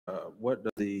What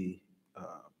does the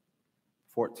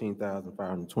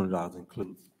 $14,520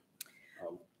 include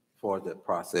for that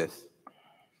process?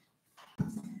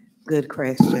 Good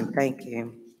question. Thank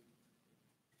you.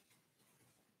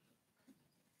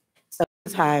 So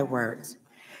this is how it works.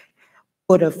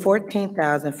 For the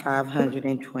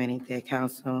 14,520 that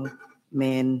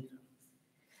Councilman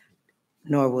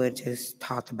Norwood just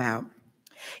talked about,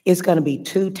 it's going to be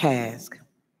two tasks.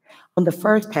 On the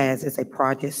first task is a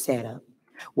project setup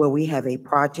where we have a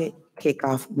project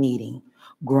kickoff meeting.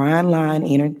 Grindline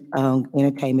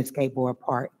Entertainment Skateboard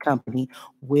Park Company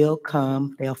will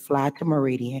come, they'll fly to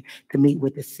Meridian to meet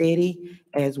with the city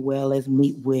as well as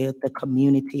meet with the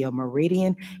community of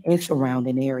Meridian and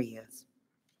surrounding areas.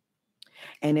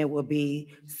 And it will be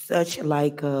such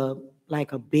like a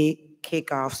big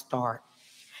kickoff start.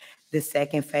 The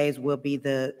second phase will be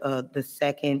the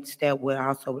second step will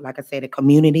also, like I said, a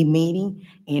community meeting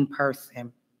in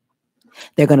person.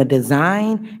 They're going to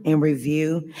design and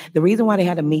review. The reason why they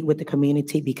had to meet with the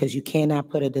community, because you cannot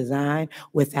put a design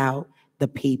without the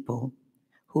people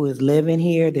who is living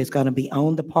here. There's going to be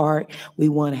on the park. We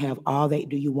want to have all that.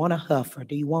 Do you want a huffer?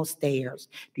 Do you want stairs?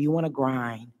 Do you want to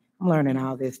grind? I'm learning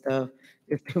all this stuff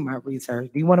just through my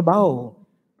research. Do you want a bowl?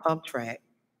 Pump track?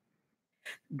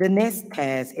 The next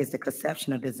task is the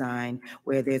conceptual design,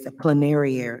 where there's a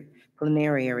preliminary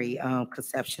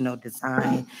conceptual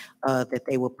design that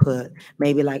they will put,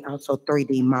 maybe like also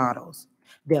 3D models.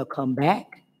 They'll come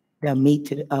back, they'll meet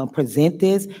to present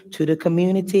this to the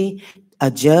community,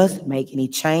 adjust, make any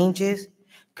changes,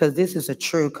 because this is a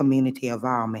true community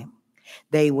involvement.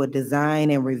 They will design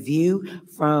and review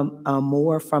from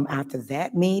more from after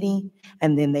that meeting,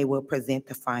 and then they will present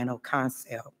the final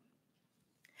concept.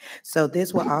 So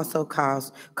this will also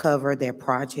cover their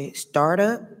project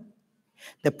startup,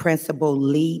 the principal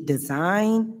lead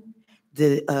design,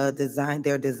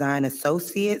 their design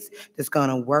associates that's going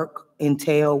to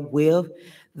entail with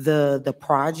the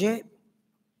project,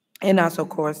 and also, of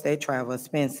course, their travel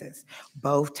expenses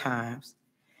both times.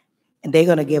 And they're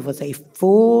going to give us a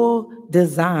full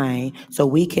design so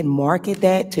we can market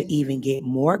that to even get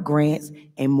more grants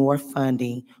and more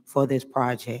funding for this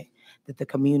project that the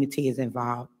community is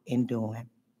involved in doing.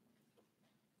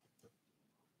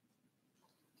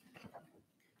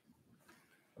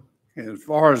 As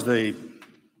far as the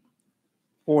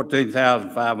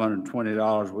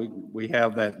 $14,520, we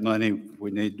have that money.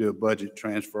 We need to do a budget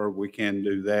transfer. We can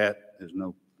do that. There's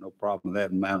no problem with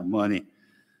that amount of money.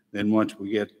 Then once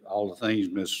we get all the things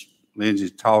Ms. Lindsay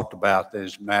talked about,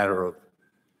 there's a matter of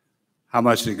how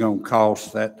much it's going to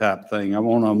cost, that type of thing. I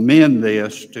want to amend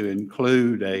this to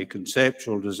include a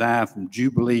conceptual design from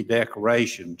Jubilee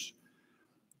Decorations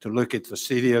to look at the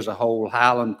city as a whole,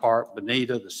 Highland Park,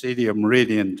 Bonita, the city of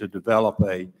Meridian, to develop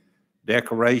a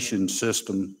decoration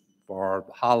system for our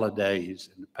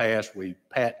holidays. In the past, we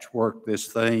patchworked this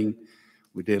thing.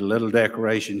 We did a little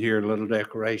decoration here, a little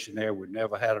decoration there. We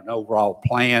never had an overall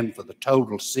plan for the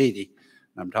total city.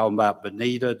 I'm talking about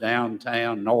Bonita,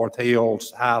 downtown, North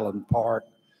Hills, Highland Park.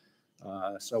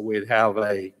 So we'd have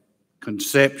a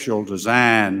conceptual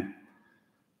design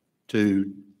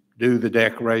to do the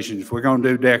decorations. If we're going to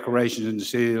do decorations in the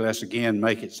city, let's again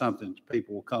make it something that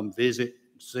people will come visit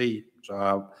and see.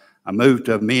 So I moved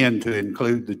to amend to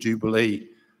include the Jubilee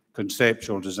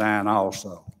conceptual design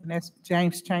also. And that's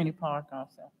James Chaney Park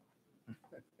also.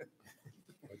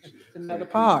 It's another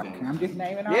park. I'm just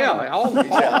naming all. Yeah, all the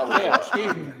parks. Yeah,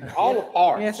 excuse me. All the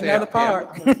parks. Yes, another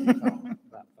park. About $5,000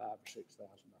 or $6,000.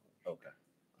 Okay.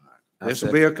 This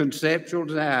will be a conceptual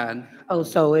design. Oh,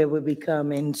 so it would be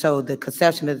coming, so the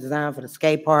conceptual design for the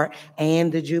skate park and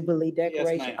the Jubilee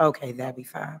decoration? ma'am. Okay, that'd be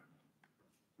fine.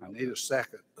 I need a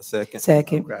second. A second.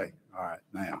 Second. Okay, all right,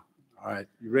 now. All right,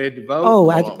 you ready to vote? Oh,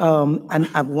 I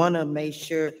want to make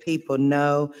sure people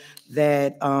know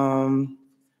that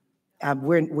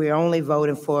we're only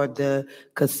voting for the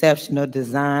conceptual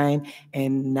design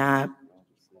and not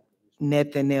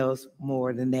nothing else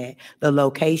more than that. The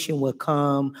location will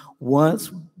come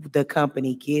once the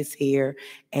company gets here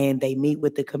and they meet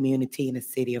with the community and the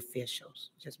city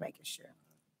officials. Just making sure.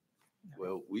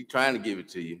 Well, we trying to give it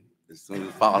to you as soon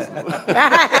as possible.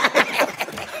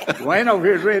 Wayne over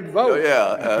here is ready to vote.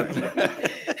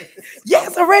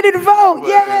 Yes, I'm ready to vote.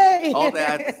 Yay! All they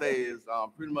have to say is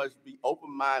pretty much be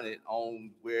open-minded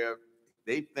on where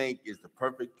they think is the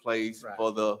perfect place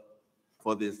for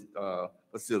this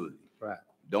facility. Right.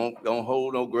 Don't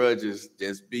hold no grudges.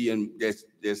 Just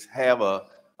have a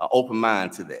open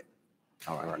mind to that.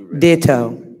 All right.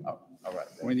 Ditto. All right.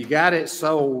 When you got it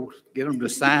sold, get them to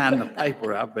sign the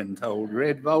paper, I've been told.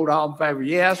 Ready to vote, all in favor,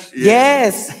 yes?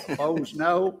 Yes. Opposed,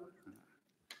 no?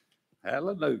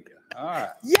 Hallelujah. All right.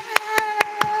 Yay!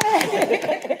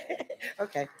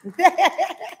 Okay.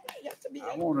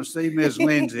 I want to see Miss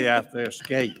Lindsay out there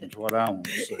skating is what I want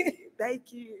to see.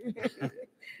 Thank you.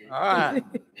 All right,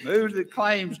 move to the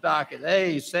claims docket.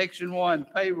 A, Section 1,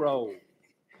 payroll.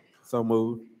 So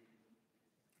moved.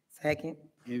 Second.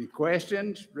 Any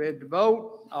questions? Ready to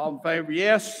vote? All in favor,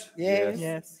 yes? Yes.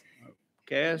 Yes.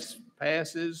 Cast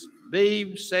passes.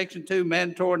 B, Section 2,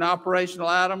 mandatory and operational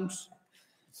items.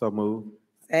 So moved.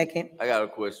 Second. I got a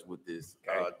question with this.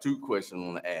 Two questions I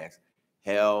want to ask.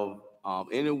 Have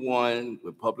anyone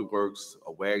with Public Works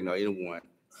or Wagner, anyone,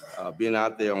 been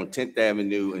out there on 10th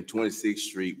Avenue and 26th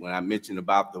Street when I mentioned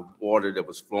about the water that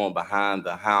was flowing behind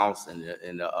the house and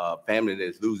the family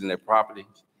that's losing their property?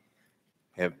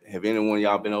 Have anyone of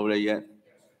y'all been over there yet?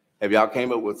 Have y'all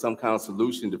came up with some kind of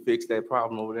solution to fix that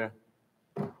problem over there?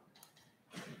 I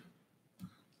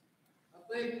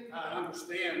think I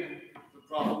understand the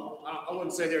problem. I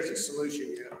wouldn't say there's a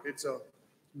solution yet.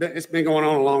 It's been going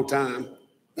on a long time.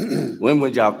 When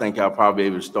would y'all think y'all probably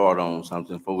able to start on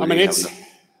something? I mean,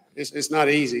 it's not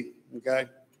easy, okay?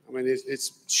 I mean,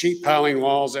 it's sheet piling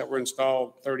walls that were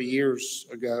installed 30 years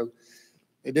ago.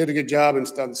 They did a good job and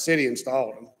the city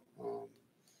installed them.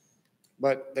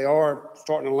 But they are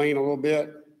starting to lean a little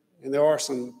bit, and there are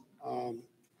some,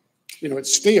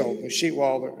 it's steel, the sheet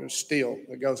wall is steel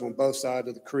that goes on both sides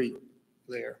of the creek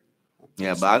there.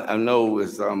 Yeah, but I know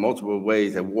it's multiple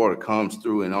ways that water comes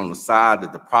through, and on the side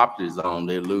that the property is on,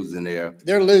 they're losing their.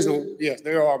 They're losing, yes,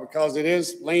 they are, because it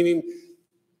is leaning,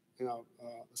 the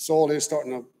soil is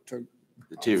starting to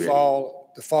Deteriorate.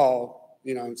 fall,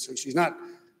 so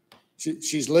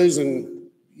she's losing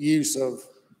use of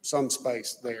some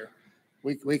space there.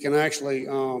 We can actually,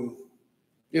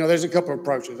 there's a couple of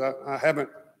approaches. I haven't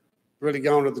really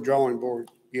gone to the drawing board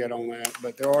yet on that,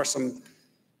 but there are some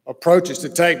approaches to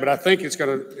take, but I think it's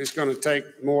gonna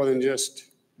take more than just,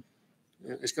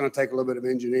 it's gonna take a little bit of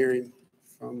engineering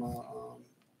from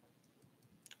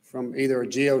either a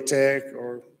geotech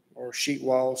or sheet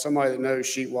wall, somebody that knows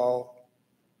sheet wall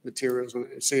materials,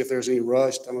 and see if there's any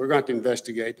rust. I mean, we're going to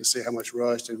investigate to see how much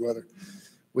rust and whether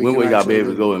we When can will y'all be actually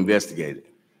able to go investigate it?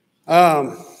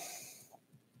 I'll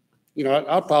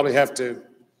probably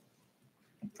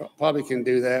can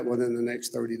do that within the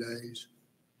next 30 days.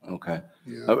 Okay.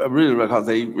 Yeah. I really, because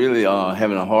they really are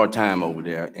having a hard time over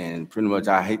there, and pretty much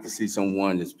I hate to see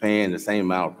someone that's paying the same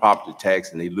amount of property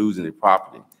tax and they losing their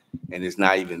property, and it's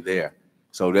not even there.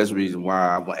 So that's the reason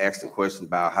why I want to ask the question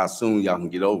about how soon y'all can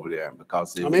get over there,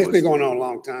 because I mean, it's been going on a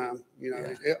long time,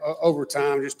 over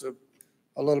time, just a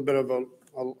little bit of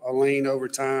a lean over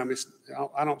time.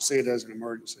 I don't see it as an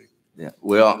emergency. Yeah,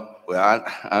 well, I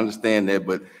understand that,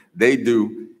 but they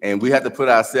do, and we have to put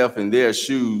ourselves in their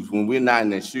shoes. When we're not in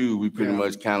their shoes, we pretty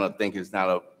much kind of think it's not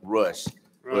a rush.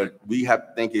 Right. But we have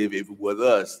to think if it was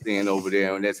us staying over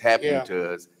there and that's happening Yeah.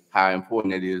 to us, how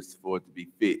important it is for it to be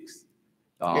fixed.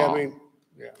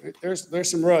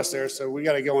 There's some rust there, so we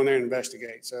got to go in there and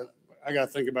investigate. So I got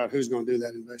to think about who's going to do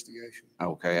that investigation.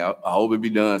 Okay, I hope it be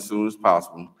done as soon as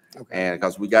possible. Okay. And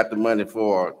because we got the money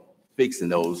for fixing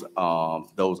those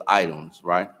items,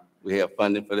 right? We have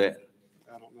funding for that.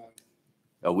 I don't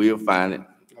know. We'll find it.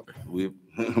 Okay.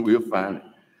 We'll find it.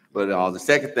 But the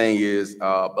second thing is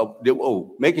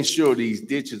making sure these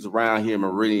ditches around here in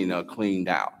Meridian are cleaned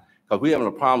out, because we're having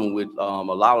a problem with a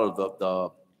lot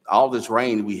of all this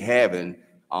rain that we having,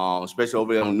 especially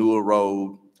over there on Newell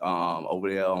Road, over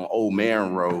there on Old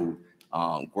Marion Road,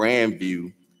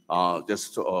 Grandview,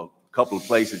 just a couple of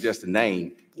places just to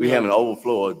name. We have an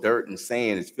overflow of dirt and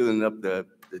sand. It's filling up the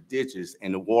ditches,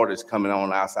 and the water is coming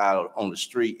on outside on the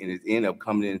street, and it end up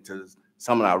coming into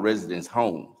some of our residents'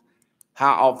 homes.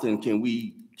 How often can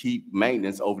we keep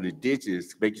maintenance over the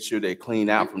ditches, making sure they're cleaned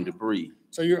out from debris?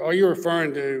 So are you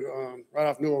referring to right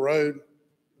off Newell Road,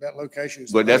 that location?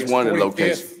 But that's one of the 45th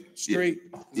locations. Street.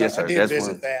 Yes, sir. I did That's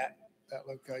visit one. that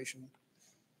location.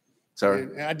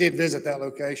 Sir? And I did visit that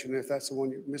location, if that's the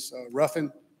one Miss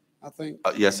Ruffin, I think.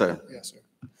 Yes, sir. Yes, sir.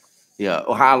 Yeah.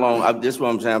 Well, how long? This is what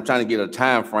I'm saying. I'm trying to get a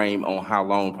time frame on how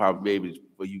long probably maybe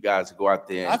for you guys to go out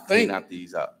there and clean out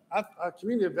these up.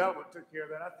 Community development took care of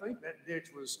that. I think that ditch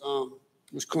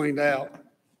was cleaned out,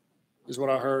 is what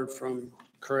I heard from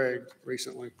Craig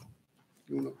recently.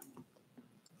 Yeah,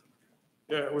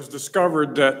 it was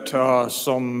discovered that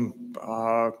some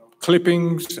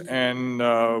clippings and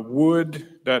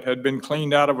wood that had been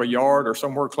cleaned out of a yard or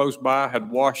somewhere close by had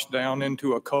washed down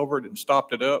into a culvert and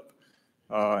stopped it up.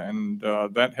 And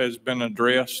that has been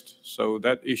addressed, so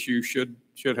that issue should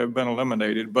have been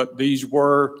eliminated. But these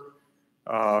were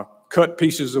cut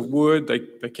pieces of wood.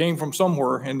 They came from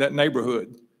somewhere in that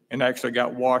neighborhood and actually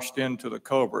got washed into the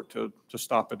culvert to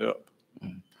stop it up.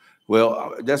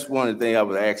 Well, that's one of the things I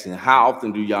was asking. How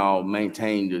often do y'all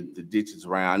maintain the ditches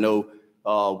around? I know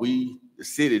the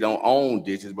city don't own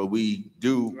ditches, but we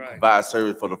do provide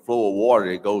service for the flow of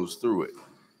water that goes through it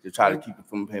to try to keep it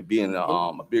from being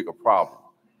a bigger problem.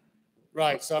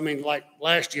 Right. So, I mean, like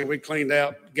last year, we cleaned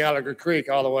out Gallagher Creek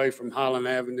all the way from Highland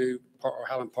Avenue or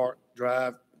Highland Park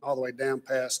Drive all the way down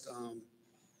past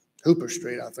Hooper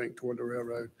Street, I think, toward the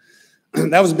railroad.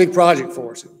 That was a big project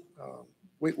for us.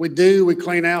 We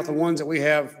clean out the ones that we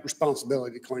have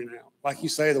responsibility to clean out. Like you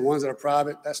say, the ones that are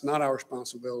private, that's not our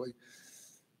responsibility.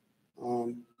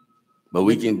 But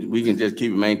we can just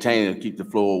keep maintaining and keep the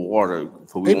flow of water.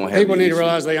 People need to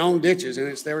realize they own ditches and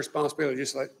it's their responsibility,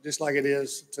 just like it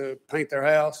is to paint their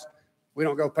house. We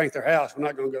don't go paint their house. We're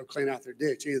not going to go clean out their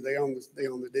ditch either. They own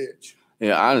the ditch.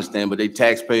 Yeah, I understand, but they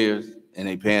taxpayers and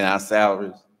they paying our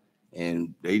salaries,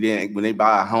 and when they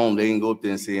buy a home, they didn't go up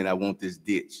there and saying, I want this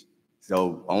ditch.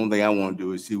 So the only thing I want to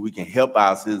do is see if we can help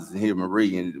our citizens here in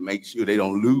Meridian to make sure they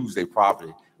don't lose their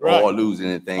property or lose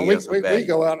anything else. We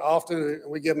go out often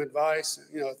and we give them advice.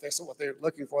 If that's what they're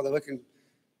looking for, they're looking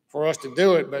for us to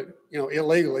do it, but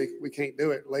illegally, we can't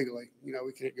do it legally.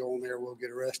 We can't go on there. We'll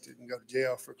get arrested and go to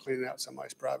jail for cleaning out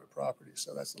somebody's private property.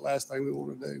 So that's the last thing we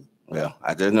want to do. Well,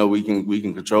 I just know we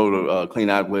can control clean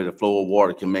out where the flow of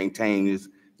water can maintain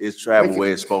its travel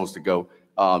where it's supposed to go.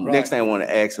 Next thing I want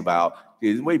to ask about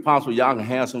is the way possible y'all can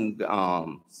have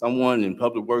someone in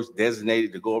Public Works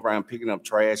designated to go around picking up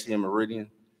trash here in Meridian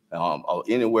or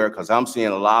anywhere, because I'm seeing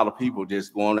a lot of people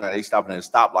just going there, they stopping at a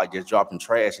stoplight, just dropping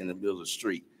trash in the middle of the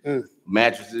street.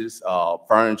 Mattresses,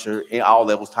 furniture, and all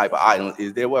those type of items.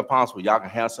 Is there a way possible y'all can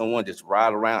have someone just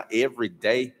ride around every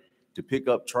day to pick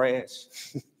up trash?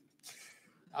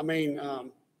 I mean,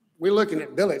 we're looking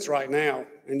at billets right now,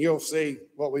 and you'll see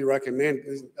what we recommend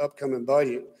in the upcoming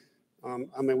budget.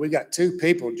 I mean, we got 2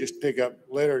 people just pick up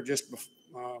litter just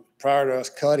prior to us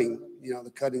cutting,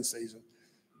 the cutting season.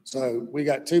 So we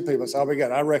got 2 people. So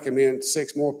I recommend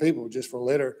 6 more people just for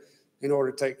litter in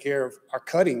order to take care of our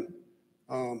cutting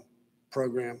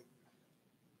program.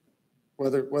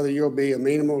 Whether you'll be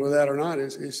amenable to that or not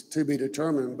is to be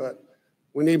determined, but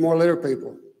we need more litter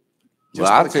people.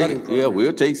 Well,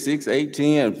 we'll take 6, 8,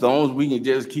 10, as long as we can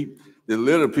just keep the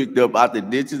litter picked up out the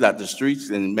ditches, out the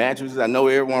streets and mattresses. I know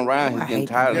everyone around here getting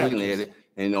tired of looking at it.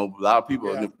 And a lot of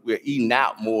people, we're eating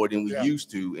out more than we used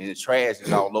to, and the trash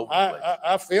is all over the place.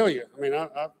 I feel you. I mean,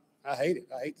 I hate it.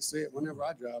 I hate to see it whenever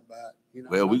I drive by it.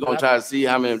 Well, we're going to try to see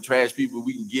how many trash people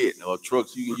we can get or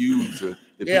trucks you can use to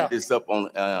pick this up on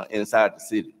inside the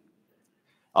city.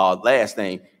 Last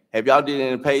thing, have y'all did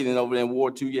any paving over there in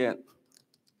Ward 2 yet?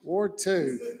 Ward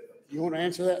 2, you want to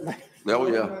answer that? Oh,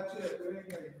 yeah.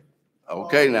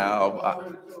 Okay,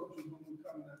 now,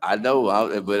 I know,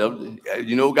 but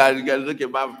got to look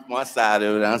at my side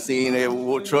of it. I'm seeing there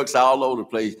trucks all over the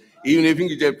place. Even if you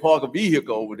can just park a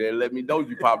vehicle over there, let me know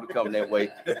you probably coming that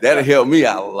way. That'll help me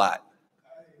out a lot.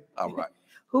 All right.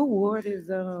 Who ward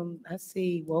is, I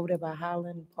see over there by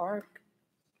Highland Park?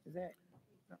 Is that?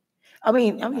 I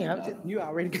mean, I'm just. You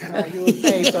already got all yours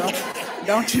paid, so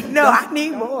don't you? No, I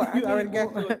need more. You already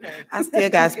got yours paid. I still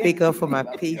got to speak up for my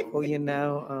people,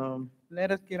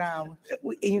 Let us get ours.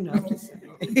 I'm just saying.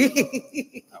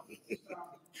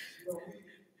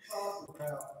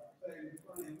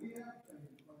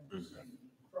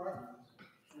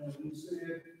 And we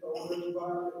said, everybody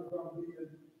was going to be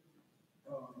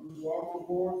we walk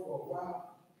board for a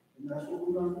while, and that's what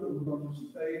we're going to do. We're going to do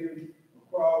some paving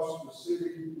across the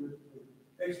city with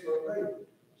expert paving.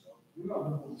 So we're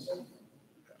going to do the same.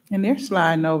 And they're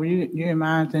sliding over your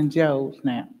mines and Joe's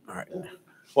now. All right.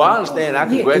 Well, I understand. I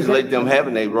congratulate them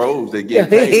having their roads that get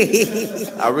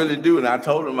paved. I really do, and I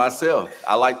told them myself,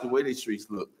 I like the way these streets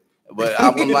look. But I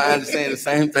wouldn't mind saying the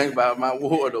same thing about my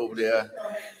ward over there.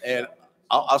 And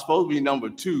I'm supposed to be number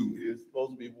 2. It's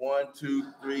supposed to be 1, 2,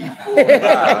 3, 4, 5,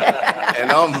 and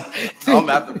I'm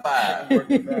at the 5.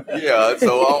 Yeah,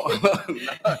 so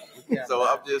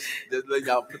I'm just letting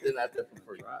y'all put that out there for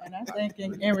free. And I think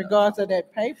in regards to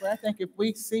that paper, I think if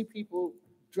we see people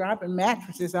dropping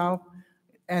mattresses off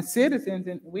as citizens,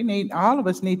 and all of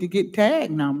us need to get tag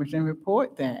numbers and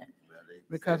report that,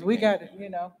 because we got to,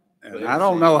 And I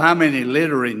don't know how many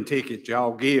littering tickets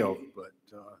y'all give, but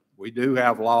we do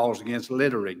have laws against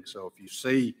littering. So if you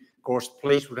see, of course, the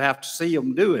police would have to see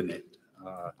them doing it.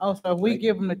 So if we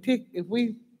give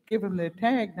them the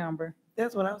tag number.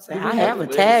 That's what I'm saying. I have a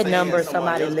tag number,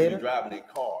 somebody litter. Driving their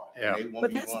car. Yeah.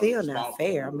 But that's still not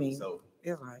fair. I mean,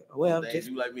 it's like, well, They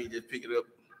do like me, just pick it up,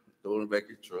 throw it back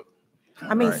in the truck.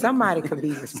 I mean, somebody could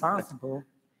be responsible.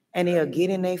 And they'll get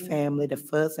in their family to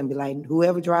fuss and be like,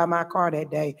 whoever drive my car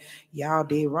that day, y'all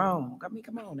did wrong. I mean,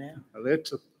 come on now. Well,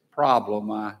 it's a problem.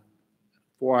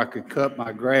 Before I could cut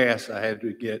my grass, I had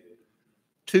to get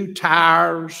 2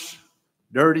 tires,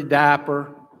 dirty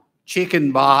diaper,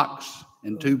 chicken box,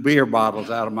 and 2 beer bottles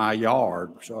out of my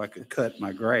yard so I could cut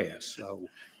my grass. So,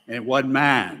 and it wasn't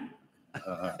mine.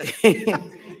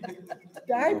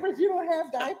 Diapers, you don't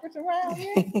have diapers around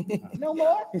here? No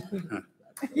more?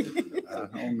 I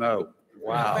don't know.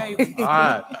 Wow. All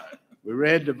right. We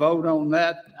ready to vote on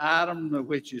that item,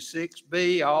 which is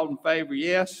 6B. All in favor,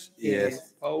 yes?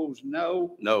 Yes. Opposed,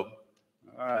 no? No.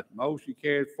 All right, motion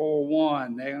carried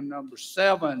 4-1. Now, number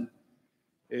 7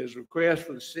 is request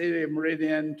for the city of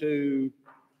Meridian to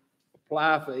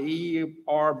apply for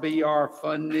ERBR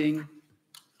funding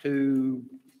to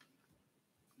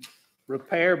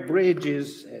repair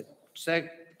bridges at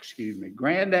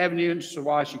Grand Avenue and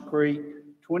Sawashi Creek,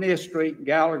 20th Street and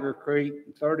Gallagher Creek,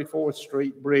 and 34th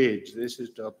Street Bridge. This is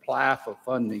to apply for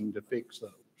funding to fix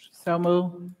those. So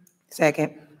move.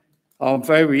 Second. All in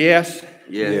favor, yes?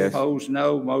 Yes. Opposed,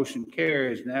 no. Motion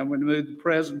carries. Now we move to the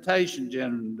presentation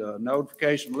agenda.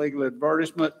 Notification of legal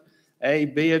advertisement. A,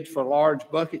 bids for large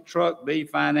bucket truck. B,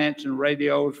 financing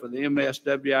radios for the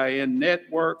MSWIN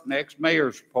network. Next,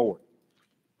 mayor's report.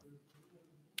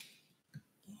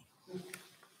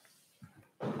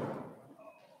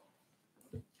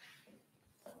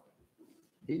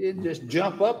 He didn't just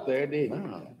jump up there, did he?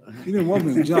 You didn't want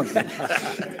me to jump.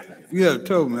 You had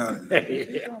told me.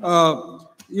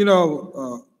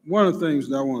 One of the things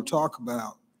that I want to talk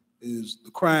about is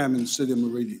the crime in the city of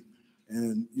Meridian.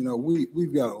 And,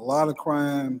 we've got a lot of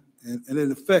crime and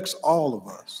it affects all of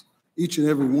us, each and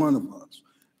every one of us.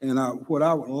 And what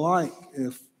I would like,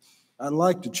 I'd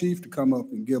like the chief to come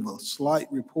up and give a slight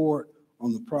report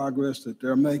on the progress that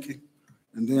they're making.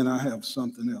 And then I have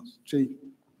something else. Chief.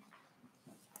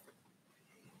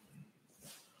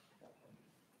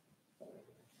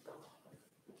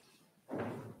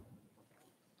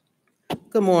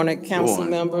 Good morning, council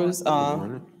members,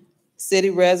 city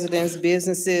residents,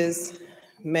 businesses,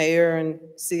 mayor and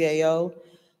CAO.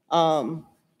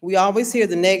 We always hear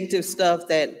the negative stuff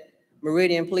that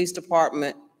Meridian Police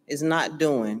Department is not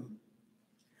doing,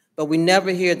 but we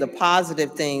never hear the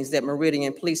positive things that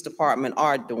Meridian Police Department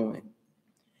are doing.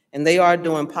 And they are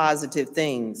doing positive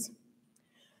things.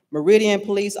 Meridian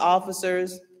police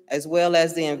officers, as well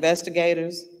as the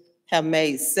investigators, have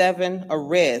made 7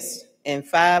 arrests and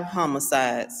 5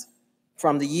 homicides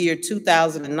from the year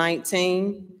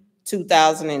 2019,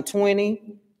 2020,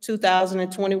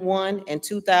 2021, and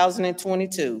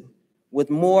 2022, with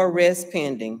more arrests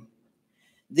pending.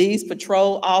 These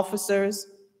patrol officers,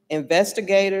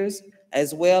 investigators,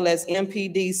 as well as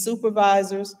MPD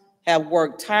supervisors have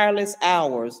worked tireless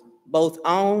hours, both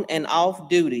on and off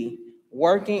duty,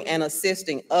 working and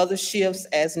assisting other shifts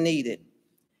as needed.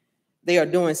 They are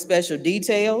doing special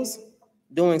details,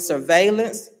 doing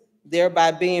surveillance,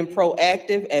 thereby being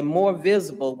proactive and more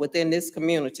visible within this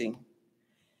community.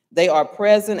 They are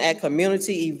present at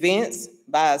community events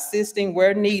by assisting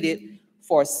where needed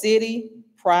for city,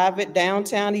 private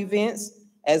downtown events,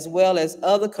 as well as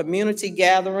other community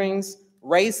gatherings,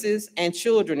 races, and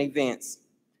children events.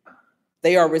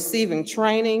 They are receiving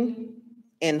training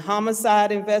in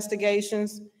homicide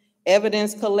investigations,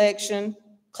 evidence collection,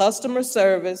 customer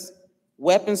service,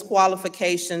 weapons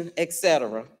qualification,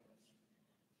 etc.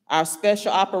 Our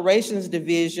Special Operations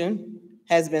Division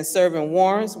has been serving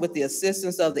warrants with the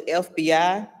assistance of the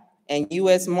FBI and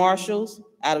U.S. Marshals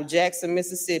out of Jackson,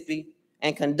 Mississippi,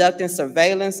 and conducting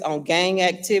surveillance on gang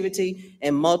activity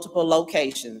in multiple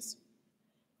locations.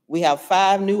 We have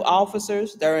 5 new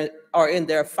officers that are in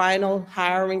their final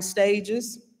hiring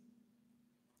stages.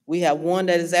 We have 1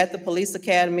 that is at the police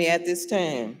academy at this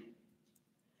time.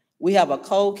 We have a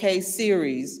cold case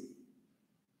series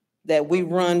that we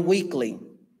run weekly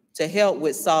to help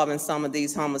with solving some of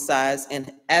these homicides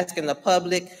and asking the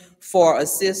public for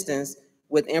assistance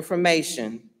with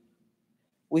information.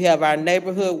 We have our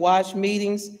neighborhood watch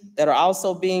meetings that are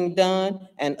also being done,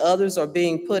 and others are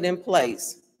being put in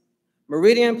place.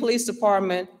 Meridian Police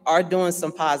Department are doing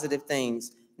some positive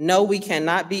things. No, we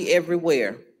cannot be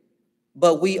everywhere,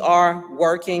 but we are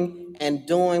working and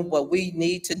doing what we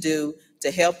need to do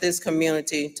to help this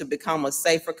community to become a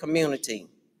safer community.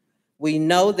 We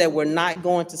know that we're not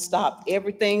going to stop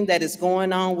everything that is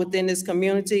going on within this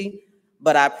community,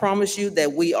 but I promise you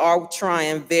that we are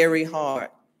trying very hard.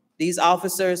 These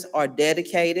officers are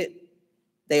dedicated.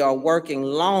 They are working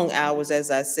long hours, as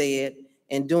I said,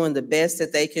 and doing the best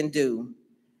that they can do.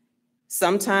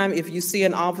 Sometime if you see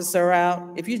an officer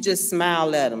out, if you just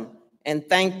smile at them and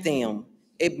thank them,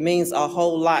 it means a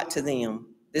whole lot to them.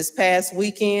 This past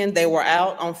weekend, they were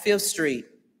out on Fifth Street.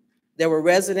 There were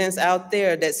residents out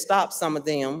there that stopped some of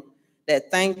them, that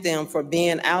thanked them for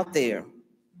being out there.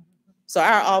 So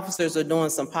our officers are doing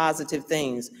some positive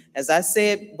things. As I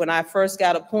said, when I first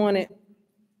got appointed,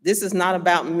 this is not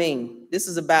about me. This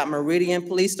is about Meridian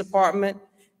Police Department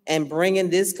and bringing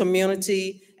this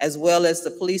community as well as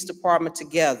the police department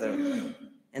together.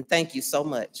 And thank you so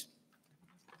much.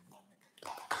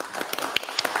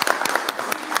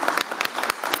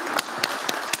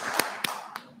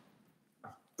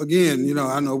 Again, you know,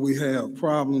 I know we have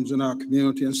problems in our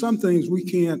community and some things we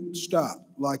can't stop,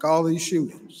 like all these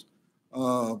shootings.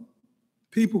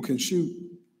 People can shoot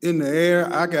in the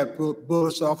air. I got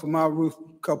bullets off of my roof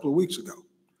a couple of weeks ago.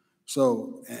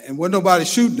 So, and wasn't nobody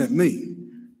shooting at me.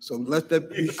 So let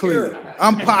that be clear.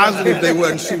 I'm positive they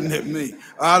wasn't shooting at me.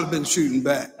 I'd have been shooting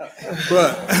back.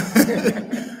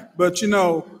 But you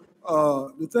know,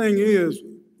 the thing is,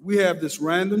 we have this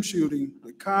random shooting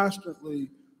that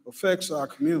constantly affects our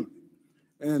community.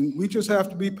 And we just have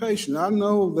to be patient. I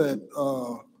know that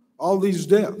all these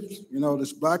deaths, you know,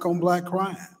 this black on black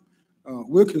crime,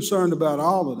 we're concerned about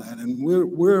all of that, and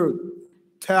we're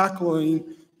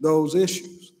tackling those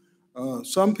issues.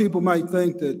 Some people might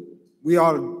think that we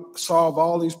ought to solve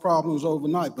all these problems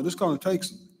overnight, but it's going to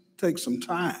take some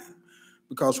time,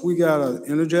 because we got to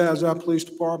energize our police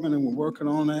department, and we're working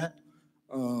on that.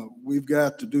 We've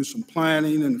got to do some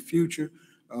planning in the future.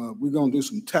 We're going to do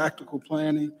some tactical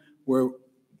planning where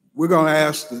we're going to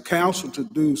ask the council to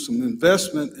do some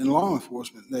investment in law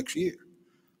enforcement next year,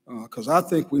 because I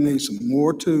think we need some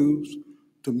more tools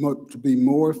to be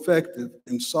more effective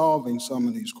in solving some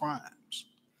of these crimes.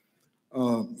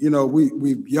 You know,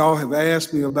 y'all have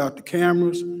asked me about the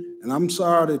cameras, and I'm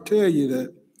sorry to tell you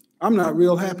that I'm not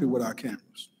real happy with our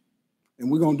cameras. And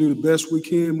we're going to do the best we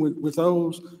can with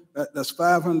those. That's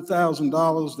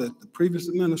 $500,000 that the previous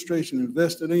administration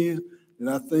invested in,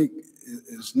 that I think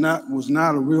was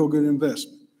not a real good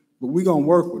investment. But we're going to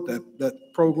work with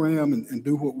that program and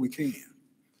do what we can.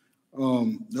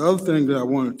 The other thing that I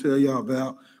want to tell y'all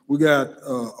about, we got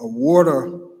a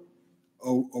water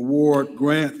award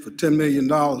grant for $10 million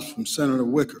from Senator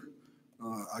Wicker.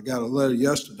 I got a letter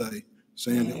yesterday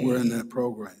saying that we're in that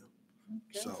program.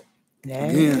 So,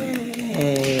 again.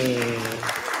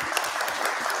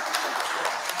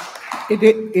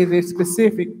 Is it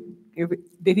specific?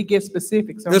 Did he give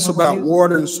specifics? It's about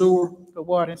water and sewer. The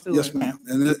water and sewer. Yes, ma'am.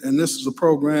 And this is a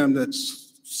program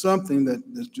that's something that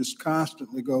just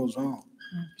constantly goes on.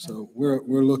 Okay. So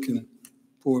we're looking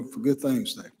for good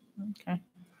things there. Okay.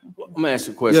 Well, I'm gonna ask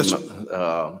you a question.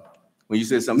 Yes, when you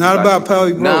said something not about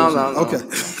Pally Rose. No. Okay.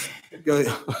 Go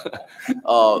ahead.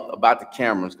 About the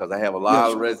cameras, because I have a lot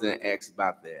Yes, of residents ask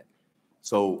about that.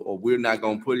 So we're not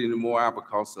gonna put any more out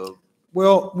because of.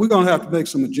 Well, we're going to have to make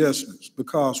some adjustments,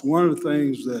 because one of the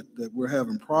things that we're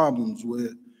having problems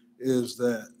with is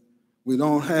that we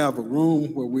don't have a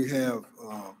room where we have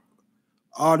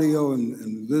audio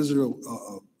and visitor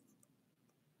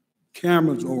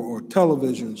cameras or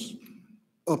televisions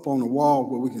up on the wall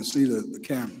where we can see the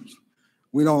cameras.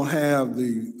 We don't have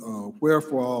the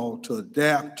wherewithal to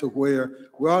adapt to where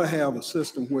we ought to have a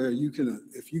system where you can,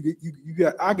 if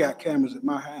I got cameras at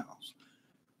my house.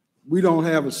 We don't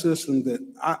have a system that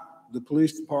the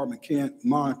police department can't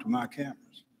monitor my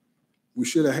cameras. We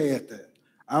should have had that.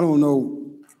 I don't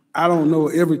know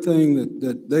everything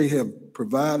that they have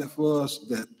provided for us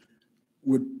that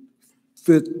would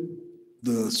fit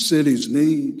the city's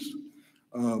needs,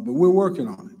 but we're working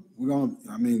on it.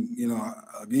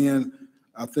 Again,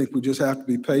 I think we just have to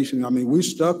be patient. I mean, we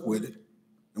stuck with it,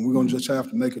 and we're gonna just have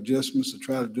to make adjustments to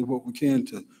try to do what we can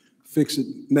to fix it,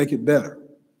 make it better.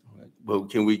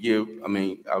 But can we give,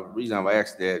 the reason I've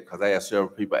asked that, because I have several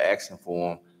people asking for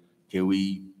them, can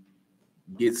we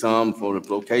get some for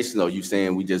the location, or are you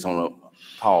saying we just on a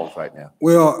pause right now?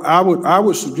 Well, I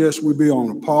would suggest we be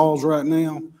on a pause right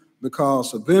now,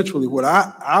 because eventually what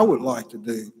I would like to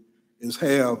do is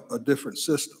have a different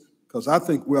system, because I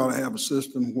think we ought to have a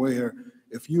system where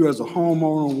if you as a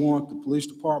homeowner want the police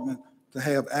department to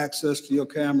have access to your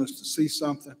cameras to see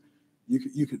something,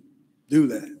 you could do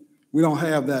that. We don't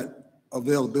have that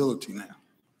availability now,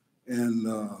 and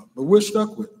but we're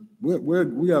stuck with it.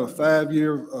 We got a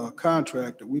 5-year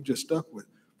contract that we just stuck with,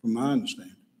 from my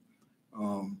understanding.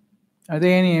 Are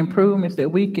there any improvements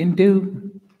that we can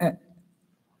do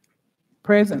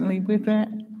presently with that?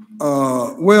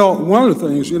 Well, one of the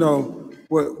things,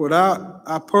 what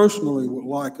I personally would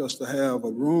like us to have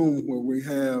a room where we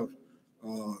have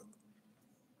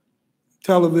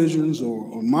televisions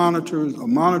or monitors, a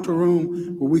monitor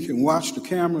room where we can watch the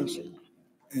cameras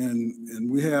and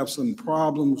we have some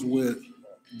problems with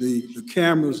the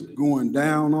cameras going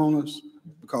down on us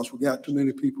because we got too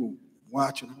many people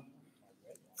watching them,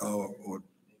 or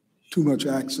too much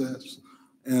access.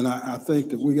 And I think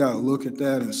that we got to look at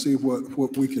that and see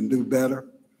what we can do better.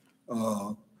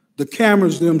 The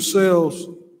cameras themselves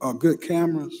are good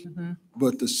cameras,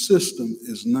 but the system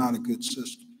is not a good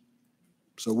system.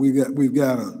 So we've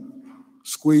got to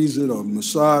squeeze it or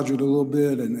massage it a little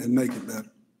bit and make it better.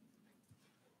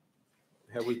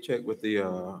 Have we checked with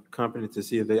the company to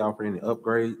see if they offer any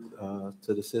upgrade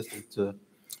to the system to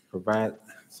provide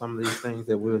some of these things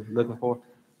that we're looking for?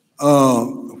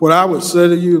 What I would say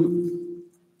to you,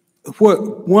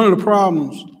 one of the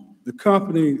problems, the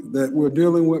company that we're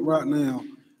dealing with right now,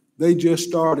 they just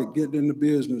started getting into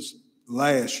business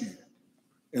last year.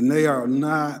 And they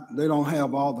don't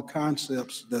have all the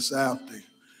concepts that's out there.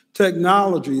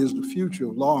 Technology is the future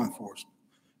of law enforcement.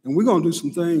 And we're going to do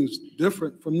some things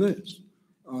different from this.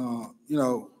 You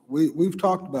know, we've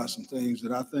talked about some things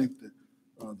that I think that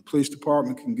the police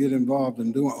department can get involved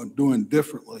in doing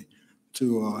differently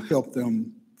to help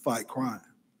them fight crime.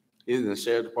 Isn't the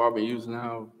sheriff department using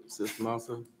our system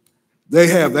also? They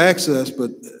have access,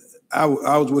 but I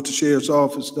was with the sheriff's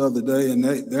office the other day, and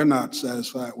they're not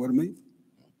satisfied with me.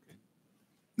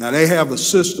 Now, they have a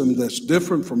system that's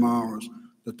different from ours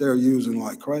that they're using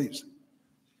like crazy.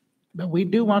 But we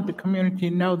do want the community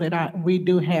to know that we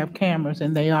do have cameras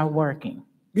and they are working.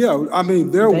 Yeah, I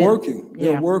mean, they're working.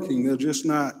 Yeah. They're working. They're just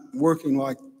not working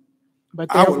like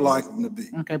But I would like them to be.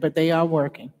 Okay, but they are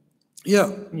working.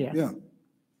 Yeah, Yeah. yeah.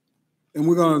 And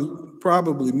we're going to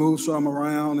probably move some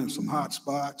around in some hot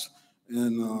spots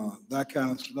and that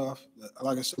kind of stuff.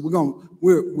 Like I said,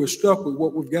 we're stuck with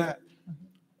what we've got.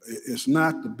 It's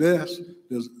not the best.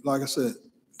 Like I said,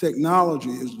 technology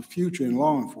is the future in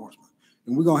law enforcement,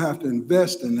 and we're going to have to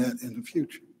invest in that in the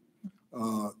future.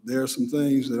 There are some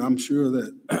things that I'm sure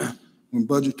that when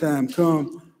budget time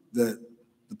comes, that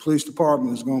the police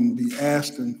department is going to be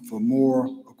asking for more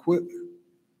equipment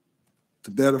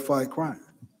to better fight crime.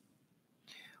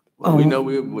 Well, we know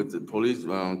we're with the police,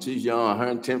 Chief Young,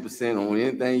 110% on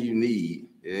anything you need.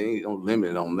 There ain't no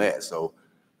limit on that. So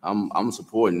I'm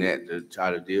supporting that to try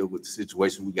to deal with the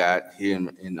situation we got here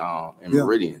in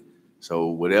Meridian. So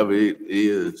whatever it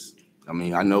is, I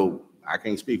mean, I know I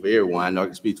can't speak for everyone. I know I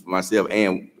can speak for myself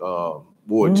and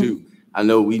Ward 2. I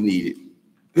know we need it.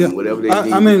 Yeah, whatever they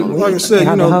need. I mean, like I said,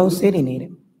 The whole city need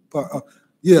it.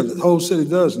 Yeah, the whole city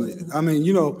does need it. I mean,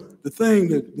 you know, the thing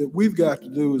that we've got to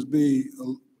do is be,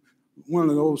 one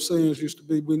of the old sayings used to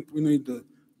be, we need to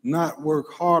not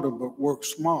work harder, but work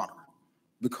smarter,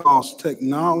 because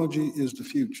technology is the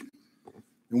future.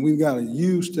 And we've got to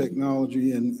use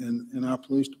technology in our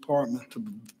police department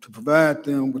to provide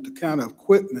them with the kind of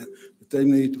equipment that they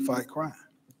need to fight crime.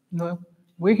 Well,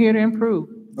 we're here to improve.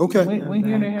 Okay. We're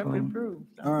here to help improve.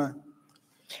 All right.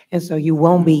 And so you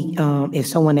won't be, if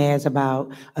someone asks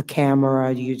about a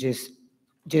camera, you just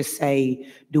say,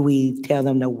 do we tell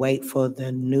them to wait for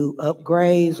the new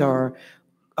upgrades or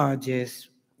just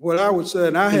What I would say,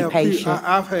 and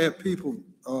I've had people,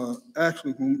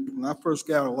 actually, when I first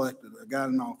got elected, I got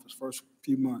in office, first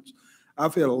few months,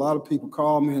 I've had a lot of people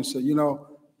call me and say, you know,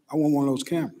 I want one of those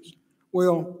cameras.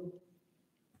 Well,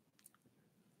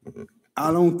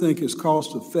 I don't think it's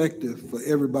cost effective for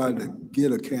everybody to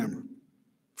get a camera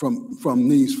from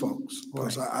these folks,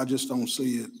 because I just don't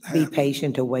see it happening. be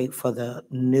patient to wait for the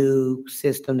new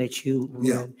system that you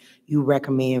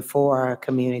recommend for our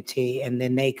community, and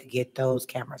then they could get those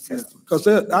camera systems? Because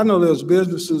I know there's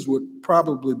businesses would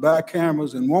probably buy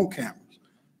cameras and want cameras,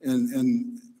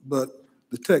 but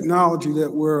the technology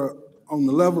that we're on,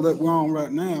 the level that we're on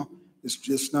right now, is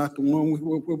just not the one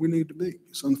where we need to be.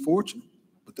 It's unfortunate,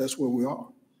 but that's where we are.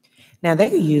 Now,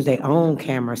 they could use their own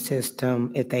camera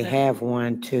system if they have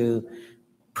one to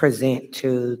present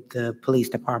to the police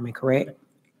department, correct?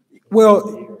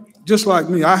 Well, just like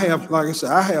me, like I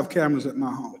said, I have cameras at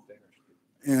my home,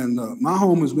 and my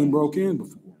home has been broke in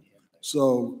before.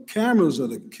 So cameras are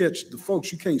to catch the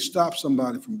folks. You can't stop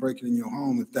somebody from breaking in your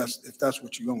home if that's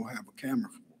what you're gonna have a camera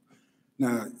for.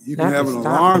 Now, you can have an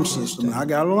alarm system, and I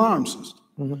got an alarm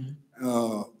system.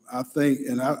 I think,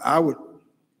 and I would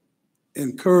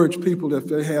encourage people that if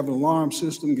they have an alarm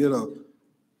system, get a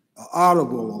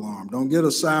audible alarm. Don't get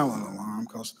a silent alarm,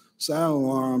 because silent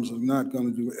alarms are not going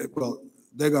to do it. Well,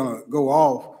 they're going to go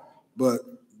off, but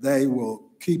they will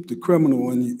keep the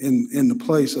criminal in the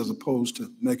place, as opposed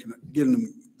to getting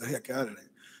them the heck out of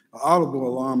there. An audible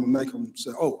alarm will make them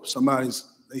say, "Oh,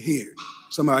 they here,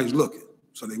 somebody's looking,"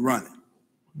 so they run it.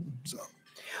 So.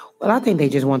 Well, I think they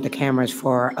just want the cameras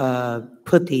for,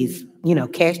 put these,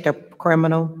 catch the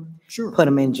criminal Sure. put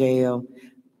them in jail.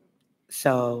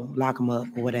 So lock them up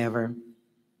or whatever,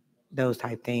 those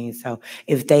type things. So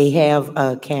if they have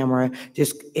a camera,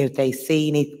 just if they see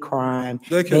any crime,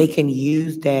 they can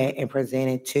use that and present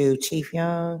it to Chief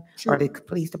Young or the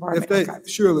police department.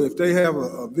 Surely, if they have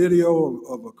a video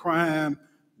of a crime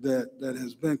that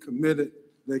has been committed,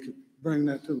 they could bring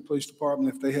that to the police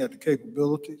department if they had the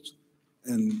capabilities,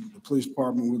 and the police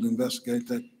department would investigate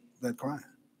that crime.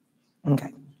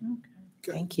 Okay.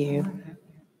 Thank you.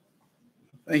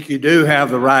 I think you do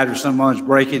have the right if someone's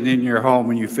breaking in your home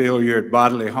and you feel you're at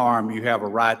bodily harm, you have a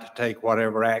right to take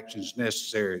whatever actions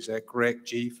necessary. Is that correct,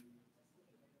 Chief?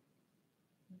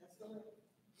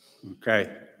 Okay.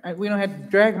 We don't have to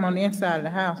drag them on the inside of the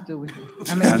house, do we?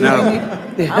 I mean, I know.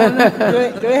 I don't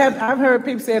know. Do they have, I've heard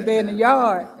people say if they're in the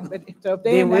yard, but so if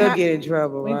they're Then in the we'll house, get in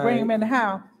trouble, we bring them in the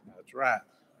house. That's right.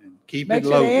 And keep Make it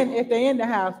sure local. if they're in the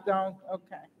house, don't,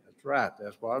 okay. That's right.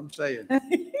 That's what I'm saying.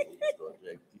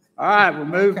 All right, we'll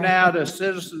move now to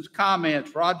citizens'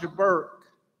 comments. Roger Burke.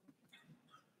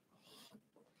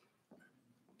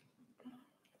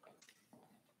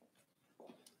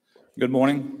 Good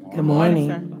morning. Good morning.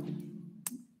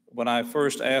 Sir. When I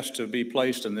first asked to be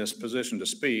placed in this position to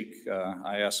speak,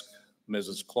 I asked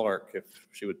Mrs. Clark if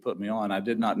she would put me on. I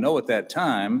did not know at that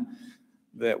time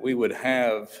that we would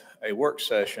have a work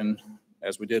session,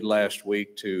 as we did last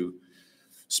week, to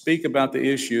speak about the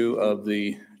issue of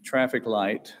the traffic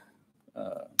light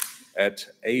at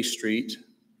A Street,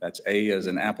 that's A as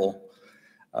in Apple,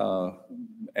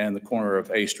 and the corner of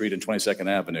A Street and 22nd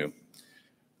Avenue.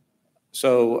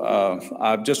 So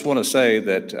I just want to say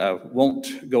that I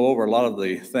won't go over a lot of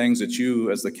the things that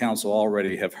you as the council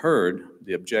already have heard,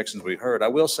 the objections we heard. I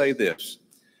will say this.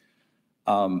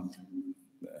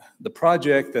 The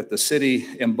project that the city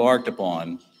embarked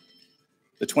upon,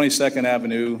 the 22nd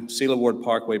Avenue Sela Ward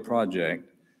Parkway project,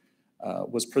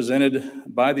 was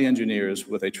presented by the engineers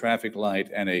with a traffic light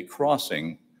and a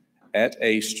crossing at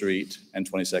A Street and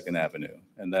 22nd Avenue.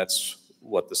 And that's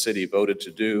what the city voted to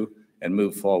do and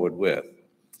move forward with.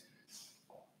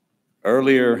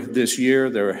 Earlier this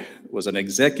year, there was an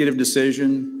executive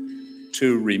decision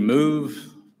to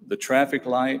remove the traffic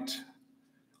light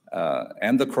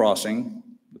and the crossing,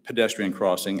 the pedestrian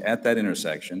crossing at that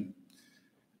intersection.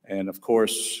 And of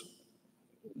course,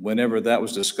 whenever that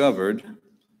was discovered,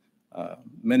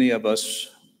 many of us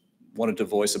wanted to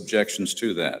voice objections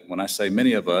to that. When I say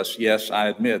many of us, yes, I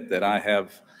admit that I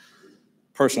have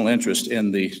personal interest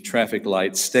in the traffic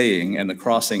light staying and the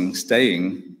crossing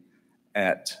staying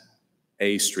at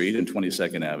A Street and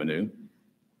 22nd Avenue.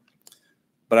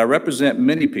 But I represent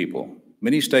many people,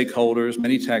 many stakeholders,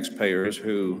 many taxpayers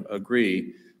who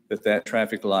agree that that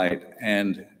traffic light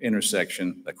and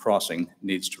intersection, the crossing,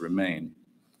 needs to remain.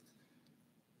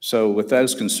 So with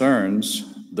those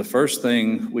concerns, the first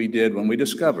thing we did when we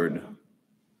discovered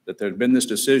that there had been this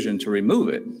decision to remove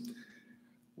it,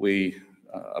 we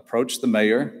approached the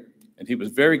mayor, and he was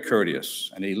very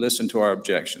courteous, and he listened to our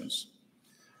objections.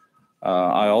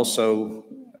 I also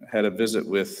had a visit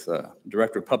with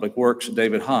Director of Public Works,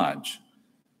 David Hodge.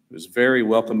 He was very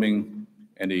welcoming,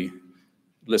 and he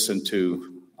listened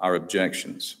to our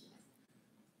objections.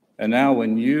 And now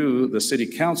when you, the city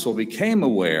council, became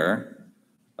aware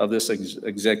of this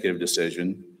executive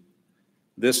decision,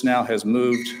 this now has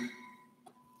moved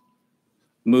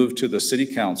to the city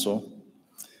council.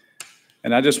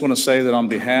 And I just want to say that on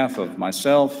behalf of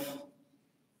myself,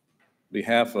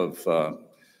 behalf of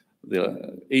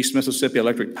the East Mississippi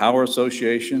Electric Power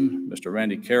Association, Mr.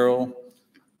 Randy Carroll,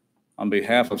 on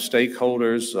behalf of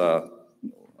stakeholders,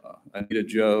 Anita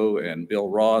Joe and Bill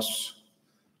Ross,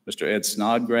 Mr. Ed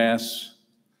Snodgrass,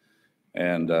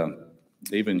 and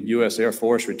even U.S. Air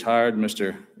Force retired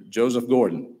Mr. Joseph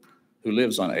Gordon, who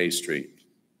lives on A Street.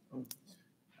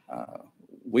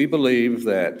 We believe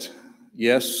that,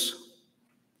 yes,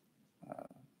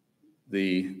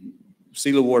 the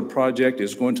Sela Ward project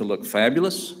is going to look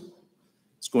fabulous.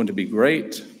 It's going to be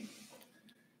great.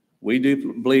 We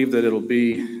do believe that it'll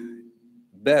be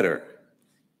better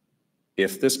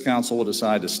if this council will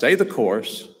decide to stay the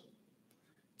course,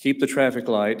 keep the traffic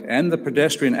light and the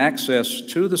pedestrian access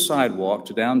to the sidewalk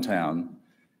to downtown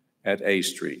at A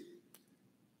Street.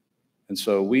 And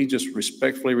so we just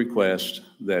respectfully request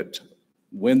that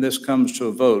when this comes to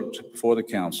a vote before the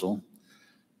council,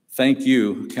 thank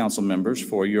you, council members,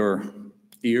 for your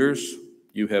ears.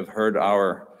 You have heard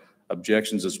our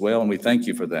objections as well, and we thank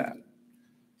you for that.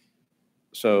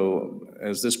 So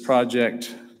as this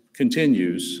project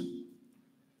continues,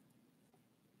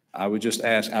 I would just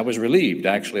ask, I was relieved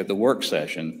actually at the work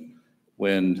session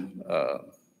when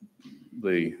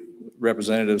the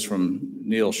representatives from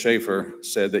Neil Schaefer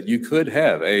said that you could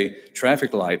have a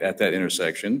traffic light at that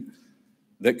intersection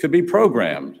that could be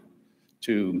programmed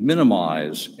to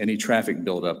minimize any traffic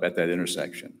buildup at that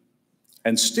intersection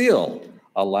and still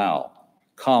allow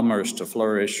commerce to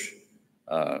flourish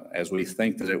as we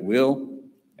think that it will.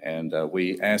 And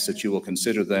we ask that you will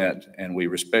consider that, and we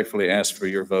respectfully ask for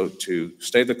your vote to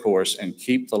stay the course and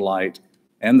keep the light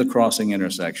and the crossing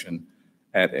intersection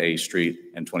at A Street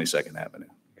and 22nd Avenue.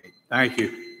 Thank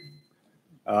you.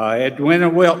 Edwina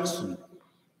Wilson.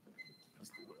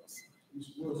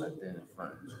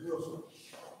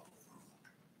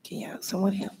 Can y'all,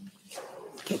 someone help?